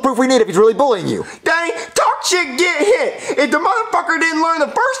have all the proof we need if he's really bullying you. Daddy, talk shit, get hit. If the motherfucker didn't learn the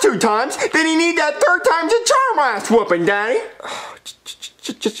first 2 times, then he need that 3rd time's a charm ass whooping, Daddy.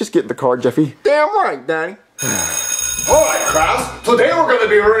 Just get in the car, Jeffy. Damn right, Daddy. Alright, class. Today we're going to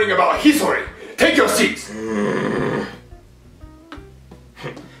be learning about history. Take your seats.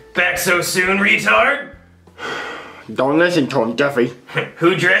 Back so soon, retard? Don't listen to him, Jeffy.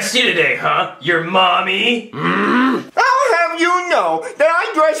 Who dressed you today, huh? Your mommy? I'll have you know that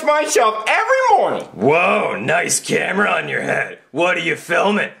I dress myself every morning. Whoa, nice camera on your head. What are you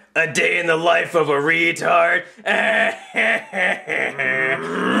filming? A day in the life of a retard? This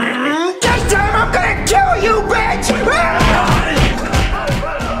time I'm gonna kill you, bitch!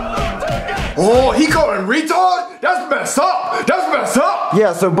 Oh, he called him retard? That's messed up. That's messed up.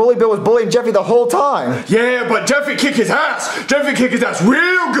 Yeah, so Bully Bill was bullying Jeffy the whole time. Yeah, but Jeffy kicked his ass. Jeffy kicked his ass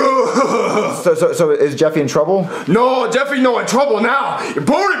real good. So is Jeffy in trouble? No, Jeffy no in trouble now.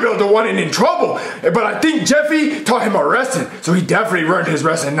 Bully Bill the one in trouble. But I think Jeffy taught him a lesson, so he definitely learned his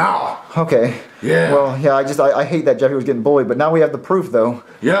lesson now. Okay. Yeah. Well, yeah, I hate that Jeffy was getting bullied, but now we have the proof, though.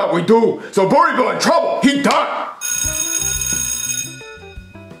 Yeah, we do. So Bully Bill in trouble. He done.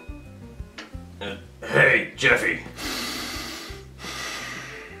 Hey, Jeffy.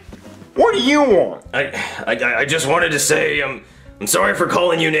 What do you want? I just wanted to say I'm sorry for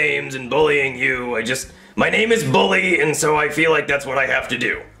calling you names and bullying you. My name is Bully, and so I feel like that's what I have to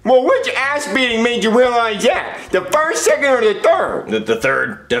do. Well, which ass beating made you realize that? The first, second, or the third? The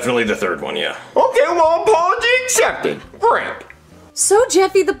third, definitely the third one, yeah. Okay, well, apology accepted. Great. So,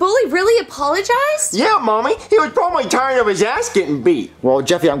 Jeffy, the bully really apologized? Yeah, Mommy. He was probably tired of his ass getting beat. Well,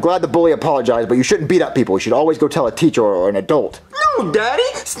 Jeffy, I'm glad the bully apologized, but you shouldn't beat up people. You should always go tell a teacher or an adult. No, Daddy.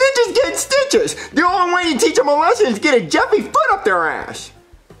 Snitches get stitches. The only way to teach them a lesson is to get a Jeffy foot up their ass.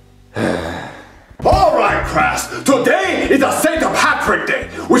 Alright, class, today is a St. Patrick Day,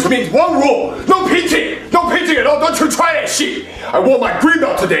 which means one rule, no pinching! No pinching at all, don't you try that shit! I wore my green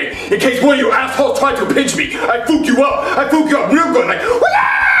belt today, in case one of you assholes tried to pinch me. I fook you up real good, like,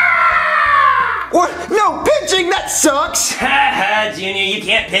 What? No pinching, that sucks! Haha, Junior, you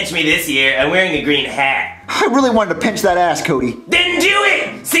can't pinch me this year. I'm wearing a green hat. I really wanted to pinch that ass, Cody. Then do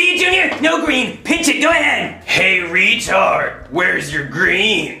it! See, Junior? No green. Pinch it, go ahead. Hey, retard, where's your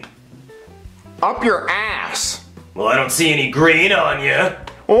green? Up your ass. Well, I don't see any green on you.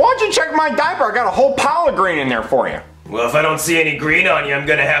 Well, why don't you check my diaper? I got a whole pile of green in there for you. Well, if I don't see any green on you, I'm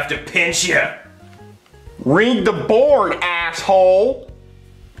gonna have to pinch you. Read the board, asshole.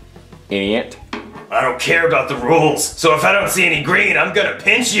 Idiot. I don't care about the rules, so if I don't see any green, I'm gonna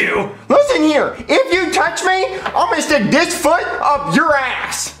pinch you. Listen here, if you touch me, I'm gonna stick this foot up your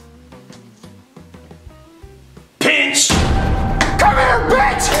ass. Pinch! Come here,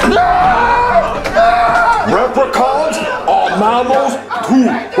 bitch! No! No! leprechauns are mammals too.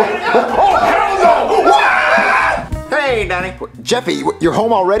 Oh, hell no! What? Hey, Daddy. Jeffy, you're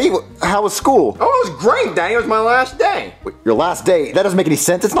home already? How was school? Oh, it was great, Daddy. It was my last day. Your last day? That doesn't make any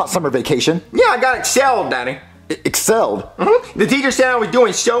sense. It's not summer vacation. Yeah, I got excelled, Daddy. Excelled? Mm-hmm. The teacher said I was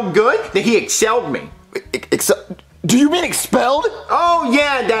doing so good that he excelled me. Do you mean expelled? Oh,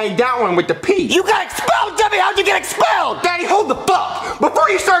 yeah, Daddy, that one with the P. You got expelled, Jeffy! How'd you get expelled? Daddy, hold the fuck! Before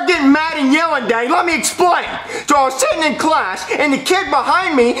you start getting mad and yelling, Daddy, let me explain. So I was sitting in class, and the kid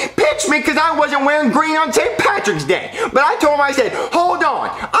behind me pitched me because I wasn't wearing green on St. Patrick's Day. But I told him, I said, hold on,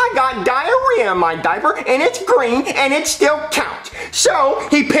 I got diarrhea in my diaper, and it's green, and it still counts. So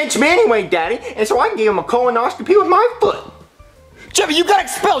he pinched me anyway, Daddy, and so I gave him a colonoscopy with my foot. Jeffy, you got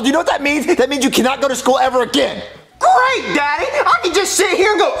expelled. You know what that means? That means you cannot go to school ever again. Great, Daddy! I can just sit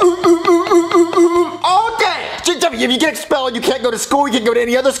here and go all day! Jeffy, if you get expelled, you can't go to school, you can't go to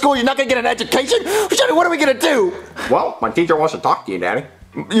any other school, you're not gonna get an education? Jeffy, what are we gonna do? Well, my teacher wants to talk to you, Daddy.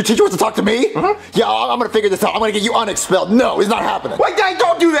 Your teacher wants to talk to me? Yeah, I'm gonna figure this out. I'm gonna get you unexpelled. No, it's not happening. Wait, Daddy,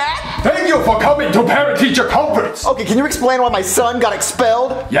 don't do that! Thank you for coming to parent-teacher conference. Okay, can you explain why my son got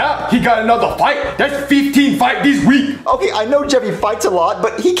expelled? Yeah, he got another fight. That's 15 fights this week. Okay, I know Jeffy fights a lot,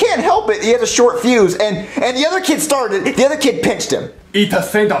 but he can't help it. He has a short fuse, and the other kid started it. The other kid pinched him. It's a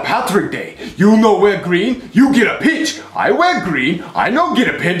St. Patrick Day. You know wear green, you get a pinch. I wear green, I don't get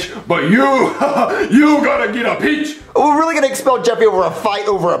a pinch, but you, you gotta get a pinch. We're really gonna expel Jeffy over a fight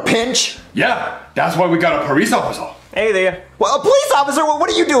over a pinch? Yeah, that's why we got a police officer. Hey there. Well, a police officer? What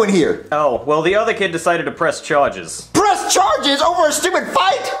are you doing here? Oh, well, the other kid decided to press charges. Press charges over a stupid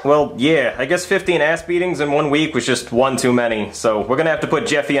fight? Well, yeah, I guess 15 ass beatings in 1 week was just one too many, so we're gonna have to put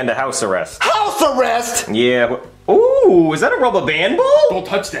Jeffy under house arrest. House arrest? Yeah. Ooh, is that a rubber band ball? Don't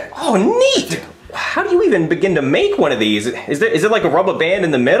touch that. Oh, neat! How do you even begin to make one of these? Is it like a rubber band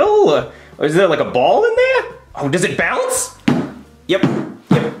in the middle? Or is there like a ball in there? Oh, does it bounce? Yep.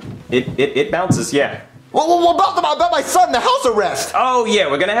 It bounces, yeah. Well, about my son, the house arrest. Oh yeah,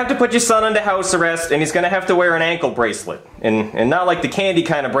 we're gonna have to put your son under house arrest, and he's gonna have to wear an ankle bracelet, and not like the candy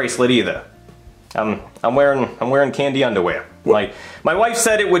kind of bracelet either. I'm wearing candy underwear. My wife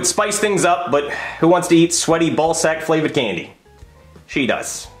said it would spice things up, but who wants to eat sweaty ballsack flavored candy? She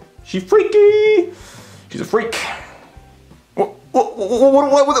does. She's freaky. She's a freak. So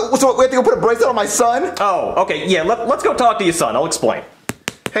we have to go put a bracelet on my son? Oh, okay, yeah. Let's go talk to your son. I'll explain.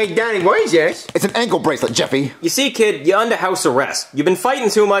 Hey, Daddy, what is this? It's an ankle bracelet, Jeffy. You see, kid, you're under house arrest. You've been fighting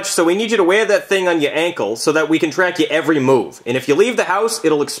too much, so we need you to wear that thing on your ankle so that we can track your every move. And if you leave the house,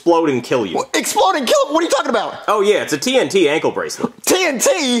 it'll explode and kill you. What, explode and kill him? What are you talking about? Oh yeah, it's a TNT ankle bracelet.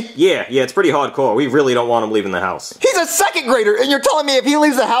 TNT? Yeah, it's pretty hardcore. We really don't want him leaving the house. He's a second grader, and you're telling me if he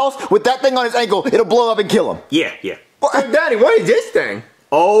leaves the house with that thing on his ankle, it'll blow up and kill him? Yeah. Hey, Daddy, what is this thing?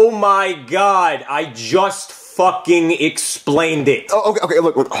 Oh my god, I just fucking explained it. Oh, okay,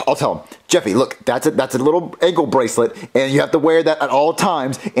 look, I'll tell him. Jeffy, look, that's a little ankle bracelet, and you have to wear that at all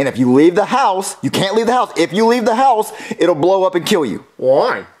times, and if you leave the house, you can't leave the house. If you leave the house, it'll blow up and kill you.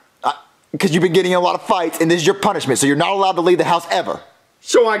 Why? Because you've been getting in a lot of fights, and this is your punishment, so you're not allowed to leave the house ever.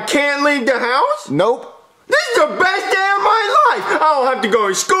 So I can't leave the house? Nope. This is the best day of my life! I don't have to go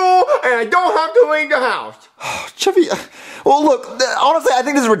to school, and I don't have to leave the house. Jeffy, well look, honestly I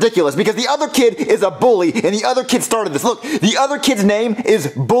think this is ridiculous because the other kid is a bully and the other kid started this. Look, the other kid's name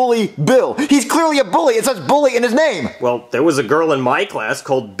is Bully Bill. He's clearly a bully. It says bully in his name. Well, there was a girl in my class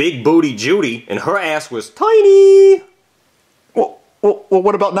called Big Booty Judy, and her ass was tiny. Well,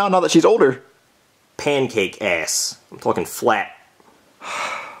 what about now that she's older? Pancake ass. I'm talking flat.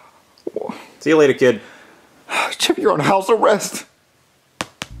 See you later, kid. Jeffy, you're on house arrest.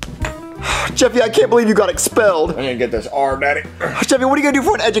 Jeffy, I can't believe you got expelled. I'm gonna get this R, Daddy. Jeffy, what are you gonna do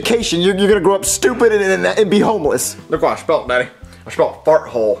for an education? You're gonna grow up stupid and be homeless. Look what I spelled, Daddy. I spelled fart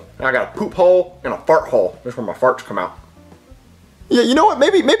hole. And I got a poop hole and a fart hole. This is where my farts come out. Yeah, you know what?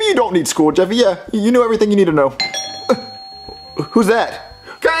 Maybe you don't need school, Jeffy. Yeah, you know everything you need to know. Who's that?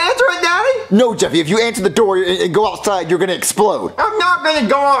 Can I answer it, Daddy? No, Jeffy. If you answer the door and go outside, you're gonna explode. I'm not gonna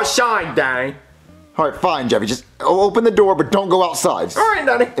go outside, Daddy. All right, fine, Jeffy. Just open the door, but don't go outside. All right,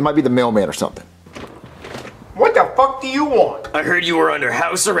 Daddy. It might be the mailman or something. What the fuck do you want? I heard you were under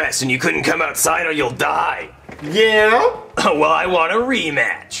house arrest and you couldn't come outside or you'll die. Yeah? Well, I want a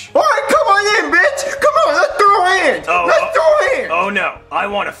rematch. All right, come on in, bitch. Come on, let's throw hands. Let's throw hands. Oh, no. I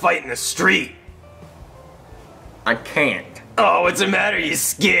want to fight in the street. I can't. Oh, what's the matter? You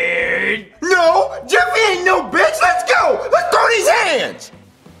scared? No, Jeffy ain't no bitch. Let's go. Let's throw these hands.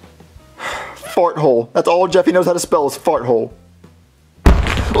 Fart hole. That's all Jeffy knows how to spell is fart hole.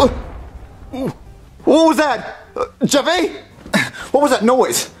 What was that? Jeffy? What was that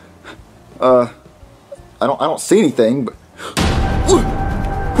noise? I don't see anything, but...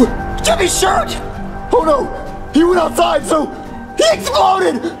 Jeffy's shirt! Oh no! He went outside, so he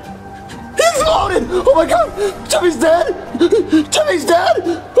exploded! He exploded! Oh my god! Jeffy's dead! Jeffy's dead!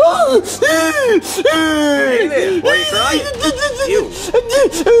 Hey there, why are you crying?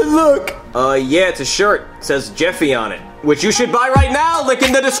 Look! Yeah, it's a shirt. It says Jeffy on it. Which you should buy right now, link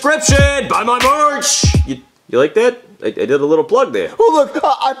in the description! Buy my merch! You like that? I did a little plug there. Oh look,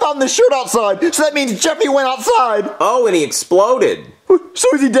 I found this shirt outside, so that means Jeffy went outside! Oh, and he exploded. So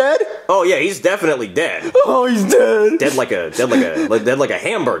is he dead? Oh yeah, he's definitely dead. Oh, he's dead. Dead like a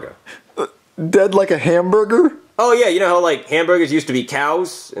hamburger. Dead like a hamburger? Oh yeah, you know how like hamburgers used to be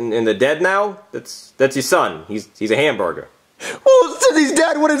cows and they're dead now? That's your son. He's a hamburger. Well, since he's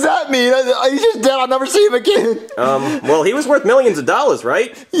dead, what does that mean? He's just dead, I'll never see him again. Well, he was worth millions of dollars,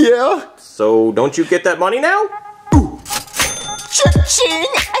 right? Yeah. So don't you get that money now? Cha-ching!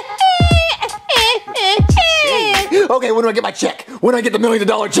 Okay, when do I get my check? When do I get the $1 million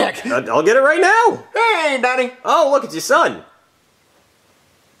check? I'll get it right now. Hey, Daddy. Oh, look, it's your son.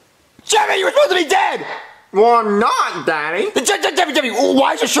 Jeffy, you were supposed to be dead! Well, I'm not, Daddy. Jeffy,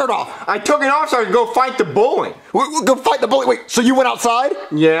 why is your shirt off? I took it off so I could go fight the bully. Go fight the bully? Wait, so you went outside?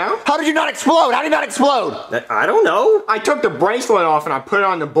 Yeah. How did you not explode? How did you not explode? I don't know. I took the bracelet off and I put it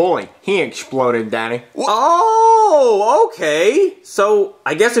on the bully. He exploded, Daddy. Oh, okay. So,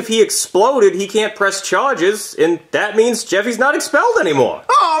 I guess if he exploded, he can't press charges, and that means Jeffy's not expelled anymore.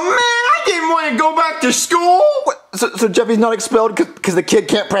 Oh, man, I didn't want to go back to school. What? So Jeffy's not expelled because the kid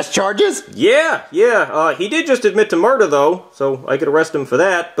can't press charges? Yeah. He did just admit to murder, though, so I could arrest him for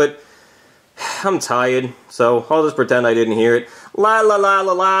that, but I'm tired, so I'll just pretend I didn't hear it. La la la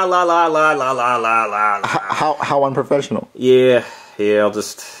la la la la la la la la la. How unprofessional? Yeah, I'll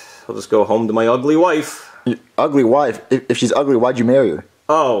just go home to my ugly wife. Your ugly wife? If she's ugly, why'd you marry her?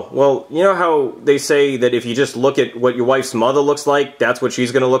 Oh, well, you know how they say that if you just look at what your wife's mother looks like, that's what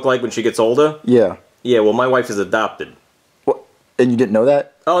she's gonna look like when she gets older? Yeah. Yeah, well, my wife is adopted. What? And you didn't know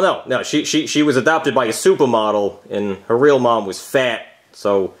that? Oh, no, she was adopted by a supermodel, and her real mom was fat,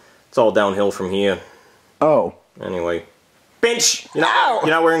 so it's all downhill from here. Oh. Anyway. Pinch! You're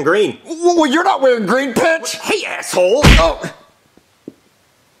not wearing green. Well, you're not wearing green, Pinch! Hey, asshole! Oh!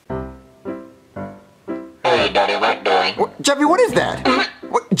 Hey, Daddy, what doing? Jeffy, what is that?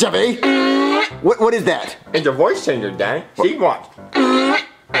 What, Jeffy? What is that? It's a voice changer, Daddy. See what?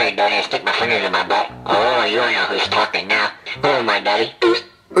 Alright, Daddy, I stick my fingers in my butt. Oh, you don't know who's talking now. Who am I, Daddy?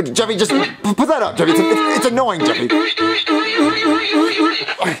 Jeffy, just put that up, Jeffy. It's annoying, Jeffy. Hey,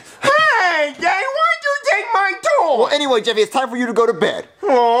 Dad, why'd you take my toy? Well, anyway, Jeffy, it's time for you to go to bed.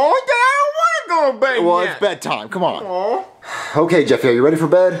 Oh, Dad, I don't want to go to bed Well, yet. it's bedtime. Come on. Oh. Okay, Jeffy, are you ready for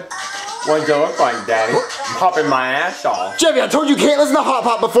bed? What's it look like, Daddy? I'm popping my ass off. Jeffy, I told you can't listen to Hop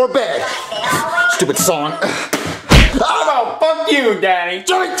Hop before bed. Stupid song. Oh, fuck you, Daddy.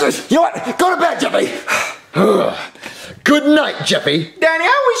 Jeffy, you know what? Go to bed, Jeffy. Good night, Jeffy. Daddy,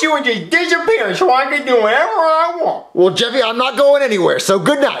 I wish you would just disappear so I could do whatever I want. Well, Jeffy, I'm not going anywhere, so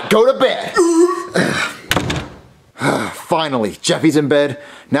good night. Go to bed. Finally, Jeffy's in bed.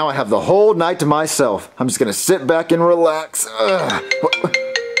 Now I have the whole night to myself. I'm just gonna sit back and relax.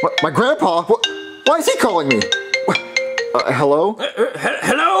 What, my grandpa? Why is he calling me? Hello?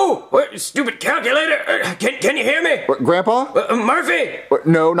 Hello? What, stupid calculator? Can you hear me? What, Grandpa? Murphy?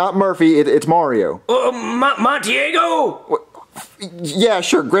 No, not Murphy. It's Mario. Montiego? Yeah,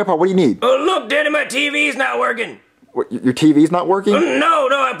 sure. Grandpa, what do you need? Look, Daddy, my TV's not working. What, your TV's not working? No,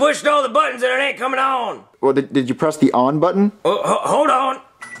 I pushed all the buttons and it ain't coming on. Well, did you press the on button? Hold on.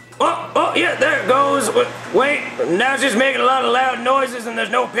 Oh, yeah, there it goes. Wait, now it's just making a lot of loud noises and there's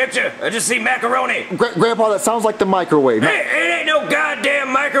no picture. I just see macaroni. Grandpa, that sounds like the microwave. Hey, it ain't no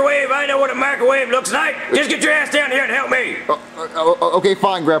goddamn microwave. I know what a microwave looks like. Just get your ass down here and help me. Okay,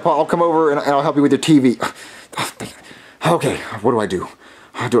 fine, Grandpa. I'll come over and I'll help you with your TV. Okay, what do I do?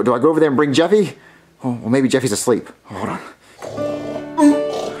 Do I go over there and bring Jeffy? Oh, well, maybe Jeffy's asleep. Hold on.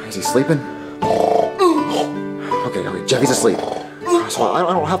 Is he sleeping? Okay, Jeffy's asleep. So I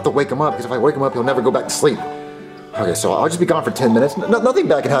don't have to wake him up, because if I wake him up, he'll never go back to sleep. Okay, so I'll just be gone for 10 minutes. Nothing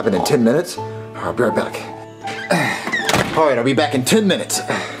bad can happen in 10 minutes. I'll be right back. Alright, I'll be back in 10 minutes.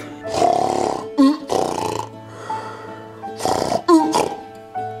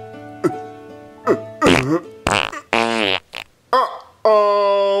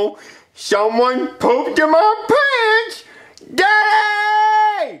 Uh-oh! Someone pooped in my pants!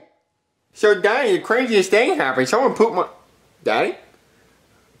 Daddy! So, Daddy, the craziest thing happened. Someone pooped my... Daddy?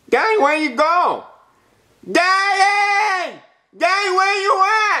 Daddy, where you go? Daddy! Daddy, where you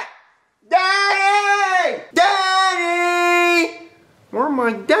at? Daddy! Daddy! Where'd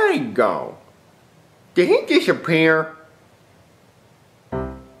my daddy go? Did he disappear?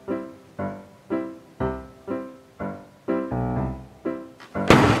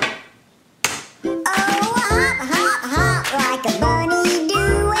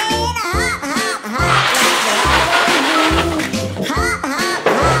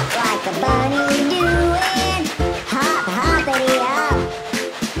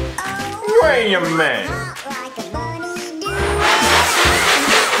 Wait a minute.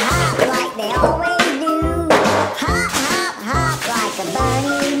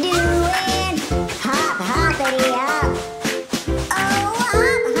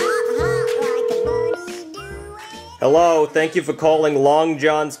 Hello, thank you for calling Long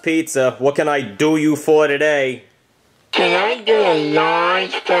John's Pizza. What can I do you for today? Can I do a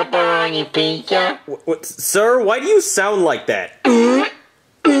large pepperoni pizza? What, sir, why do you sound like that?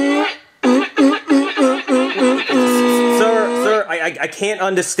 Sir, I can't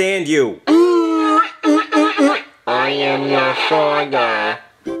understand you. I am your father.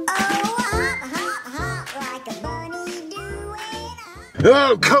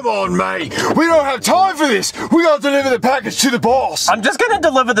 Oh, come on, mate. We don't have time for this. We gotta deliver the package to the boss. I'm just gonna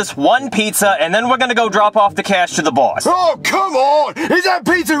deliver this one pizza, and then we're gonna go drop off the cash to the boss. Oh, come on. Is that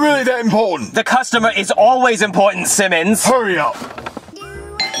pizza really that important? The customer is always important, Simmons. Hurry up.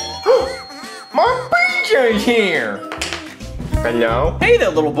 My pizza's here! Hello? Hey there,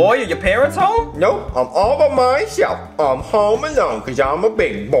 little boy. Are your parents home? Nope, I'm all by myself. I'm home alone because I'm a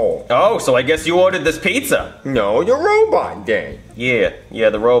big boy. Oh, so I guess you ordered this pizza. No, the robot did. Yeah,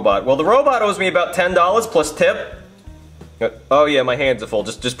 the robot. Well, the robot owes me about $10 plus tip. Oh yeah, my hands are full.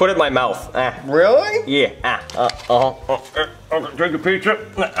 Just put it in my mouth. Really? Yeah. Drink a pizza.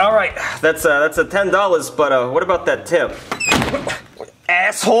 All right, that's a $10. But what about that tip?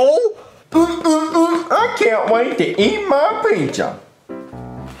 Asshole! I can't wait to eat my pizza.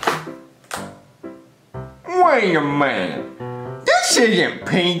 Wait a minute. This isn't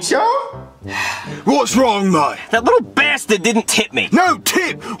pizza. What's wrong, mate? That little bastard didn't tip me. No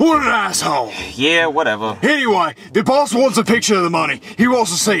tip! What an asshole! Yeah, whatever. Anyway, the boss wants a picture of the money. He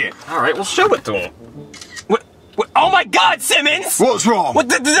wants to see it. All right, we'll show it to him. What? Oh my God, Simmons! What's wrong? What,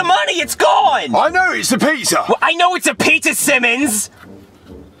 the money, it's gone! I know, it's the pizza. Well, I know it's a pizza, Simmons!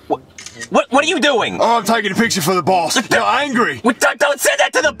 What are you doing? Oh, I'm taking a picture for the boss. They're angry. Don't send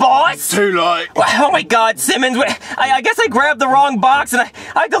that to the boss! Too late. Oh my God, Simmons, I guess I grabbed the wrong box and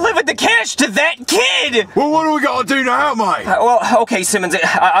I delivered the cash to that kid! Well, what do we gotta do now, mate? Well, okay, Simmons,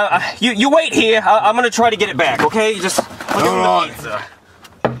 you wait here. I'm gonna try to get it back, okay? Just look at the pizza.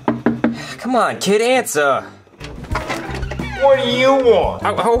 Come on, kid, answer. What do you want?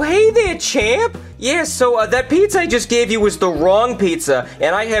 Oh, hey there, champ. Yeah, so that pizza I just gave you was the wrong pizza,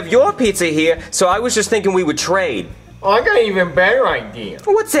 and I have your pizza here, so I was just thinking we would trade. Oh, I got an even better idea.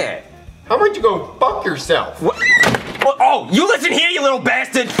 What's that? How about you go fuck yourself? What? Oh, you listen here, you little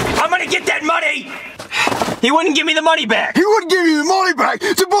bastard! I'm gonna get that money! He wouldn't give me the money back! He wouldn't give you the money back!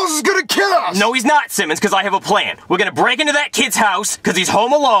 The boss is gonna kill us! No, he's not, Simmons, because I have a plan. We're gonna break into that kid's house, because he's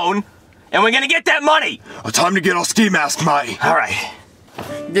home alone, and we're gonna get that money! Time to get our ski mask, mate. Alright.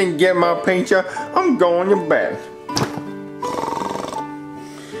 Didn't get my pizza, I'm going to bed.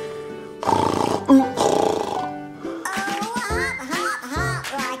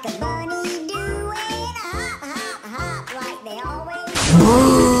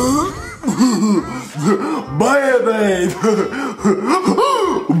 Bye, babe!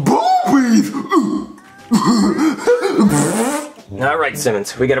 Boobies! Alright,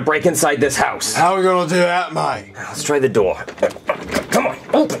 Simmons, we gotta break inside this house. How are we gonna do that, mate? Let's try the door. Come on,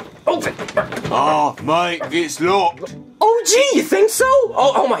 open! Oh, mate, it's locked. Oh, gee, you think so?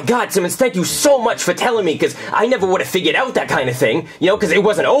 Oh my God, Simmons, thank you so much for telling me, because I never would have figured out that kind of thing. You know, because it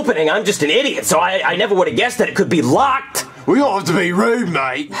wasn't opening, I'm just an idiot, so I never would have guessed that it could be locked. We don't have to be rude,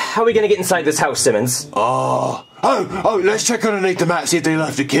 mate. How are we gonna get inside this house, Simmons? Oh, let's check underneath the mat, see if they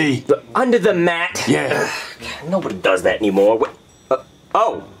left a key. Under the mat? Yeah. Nobody does that anymore.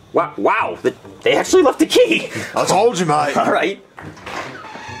 Oh, wow, they actually left a key. I told you, mate.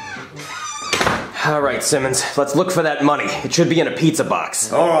 All right, Simmons, let's look for that money. It should be in a pizza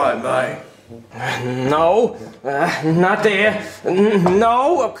box. All right, mate. No, not there.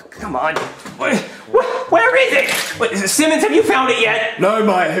 No, oh, come on. Where is it? Simmons, have you found it yet? No,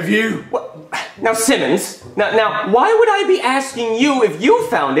 mate, have you? Now, Simmons, now, why would I be asking you if you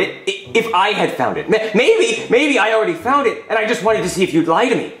found it if I had found it? Maybe I already found it, and I just wanted to see if you'd lie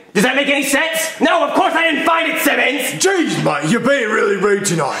to me. Does that make any sense? No, of course I didn't find it, Simmons! Jeez, mate, you're being really rude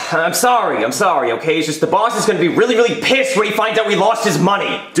tonight. I'm sorry, okay? It's just the boss is gonna be really pissed when he finds out we lost his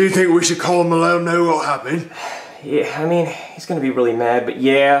money. Do you think we should call him and let him know what happened? Yeah, I mean, he's gonna be really mad, but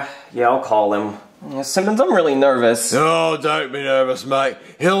yeah, I'll call him. Yeah, Simmons, I'm really nervous. Oh, don't be nervous, mate.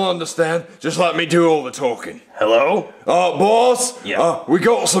 He'll understand. Just let me do all the talking. Hello? Boss? Yeah. We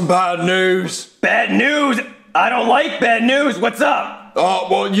got some bad news. Bad news? I don't like bad news. What's up?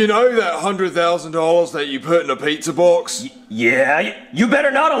 Well, you know that $100,000 that you put in a pizza box? Yeah, you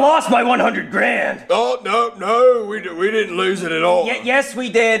better not have lost my 100 grand. Oh, no, we didn't lose it at all. Yes, we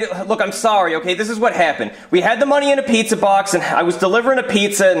did. Look, I'm sorry, okay? This is what happened. We had the money in a pizza box, and I was delivering a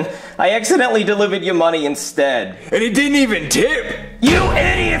pizza, and I accidentally delivered your money instead. And he didn't even tip. You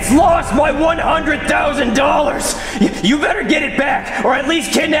idiots lost my $100,000! You better get it back, or at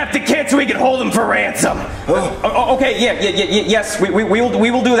least kidnap the kid so we can hold him for ransom. Okay, yes, we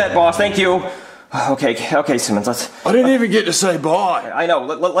will do that, boss. Thank you. Okay, Simmons, let's... I didn't even get to say bye. I know.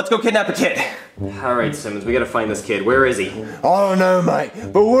 Let's go kidnap the kid. All right, Simmons, we gotta find this kid. Where is he? I don't know, mate.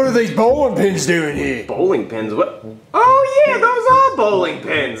 But what are these bowling pins doing here? Bowling pins? What? Oh, yeah, those are bowling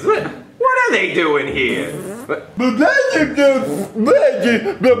pins. What are they doing here? The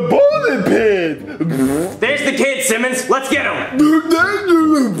bowling pin. There's the kid, Simmons. Let's get him.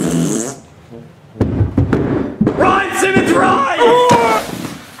 Run, Simmons, run!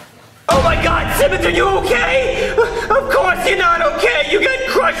 Oh my God, Simmons, are you okay? Of course you're not okay. You got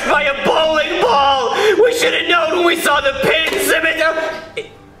crushed by a bowling ball. We should have known when we saw the pin, Simmons.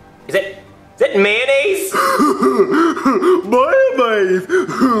 Is that mayonnaise? Mayonnaise.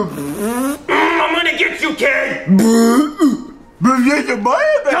 I'm gonna get you, kid.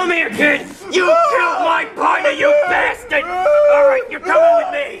 Come here, kid. You killed my partner, you bastard. All right, you're coming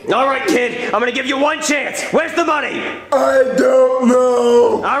with me. All right, kid. I'm gonna give you one chance. Where's the money? I don't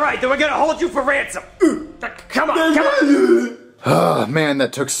know. All right, then we're gonna hold you for ransom. Come on. Oh, man,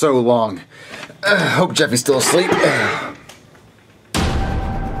 that took so long. Hope Jeffy's still asleep.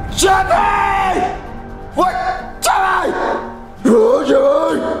 Jeffy! What? Jeffy! Oh,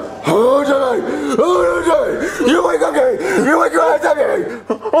 Jeffy! Oh, Jeffy! Oh, Jeffy! You wake up, Jeffy! You wake up, Jeffy!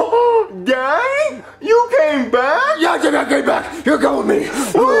 Oh, Daddy? You came back? Yeah, Jeffy, I came back. You're going with me.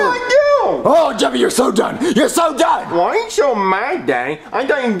 What did I do? Oh, Jeffy, you're so done. You're so done. Why are you so mad, Daddy? I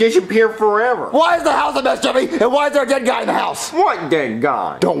thought you'd disappear forever. Why is the house a mess, Jeffy? And why is there a dead guy in the house? What dead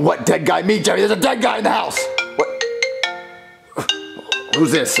guy? Don't what dead guy mean, Jeffy. There's a dead guy in the house. What?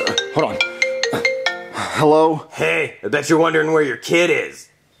 Who's this? Hold on. Hello? Hey, I bet you're wondering where your kid is.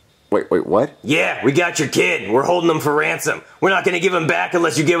 Wait, what? Yeah, we got your kid. We're holding him for ransom. We're not gonna give him back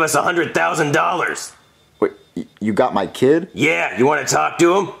unless you give us $100,000. Wait, you got my kid? Yeah, you wanna talk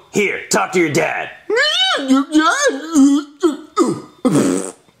to him? Here, talk to your dad.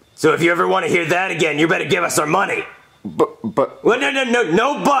 So if you ever want to hear that again, you better give us our money. But... Well,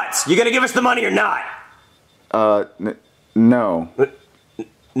 no buts. You gonna give us the money or not? No.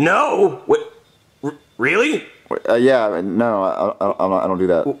 No? What? Really? Yeah, no, I don't do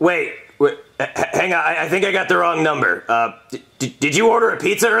that. Wait, hang on, I think I got the wrong number. Did you order a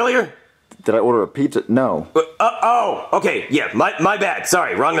pizza earlier? Did I order a pizza? No. Oh, okay, yeah, my bad,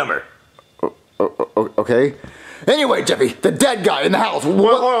 sorry, wrong number. Okay. Anyway, Jeffy, the dead guy in the house. Hold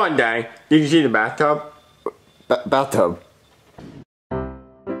on, Daddy. Did you see the bathtub? Bathtub?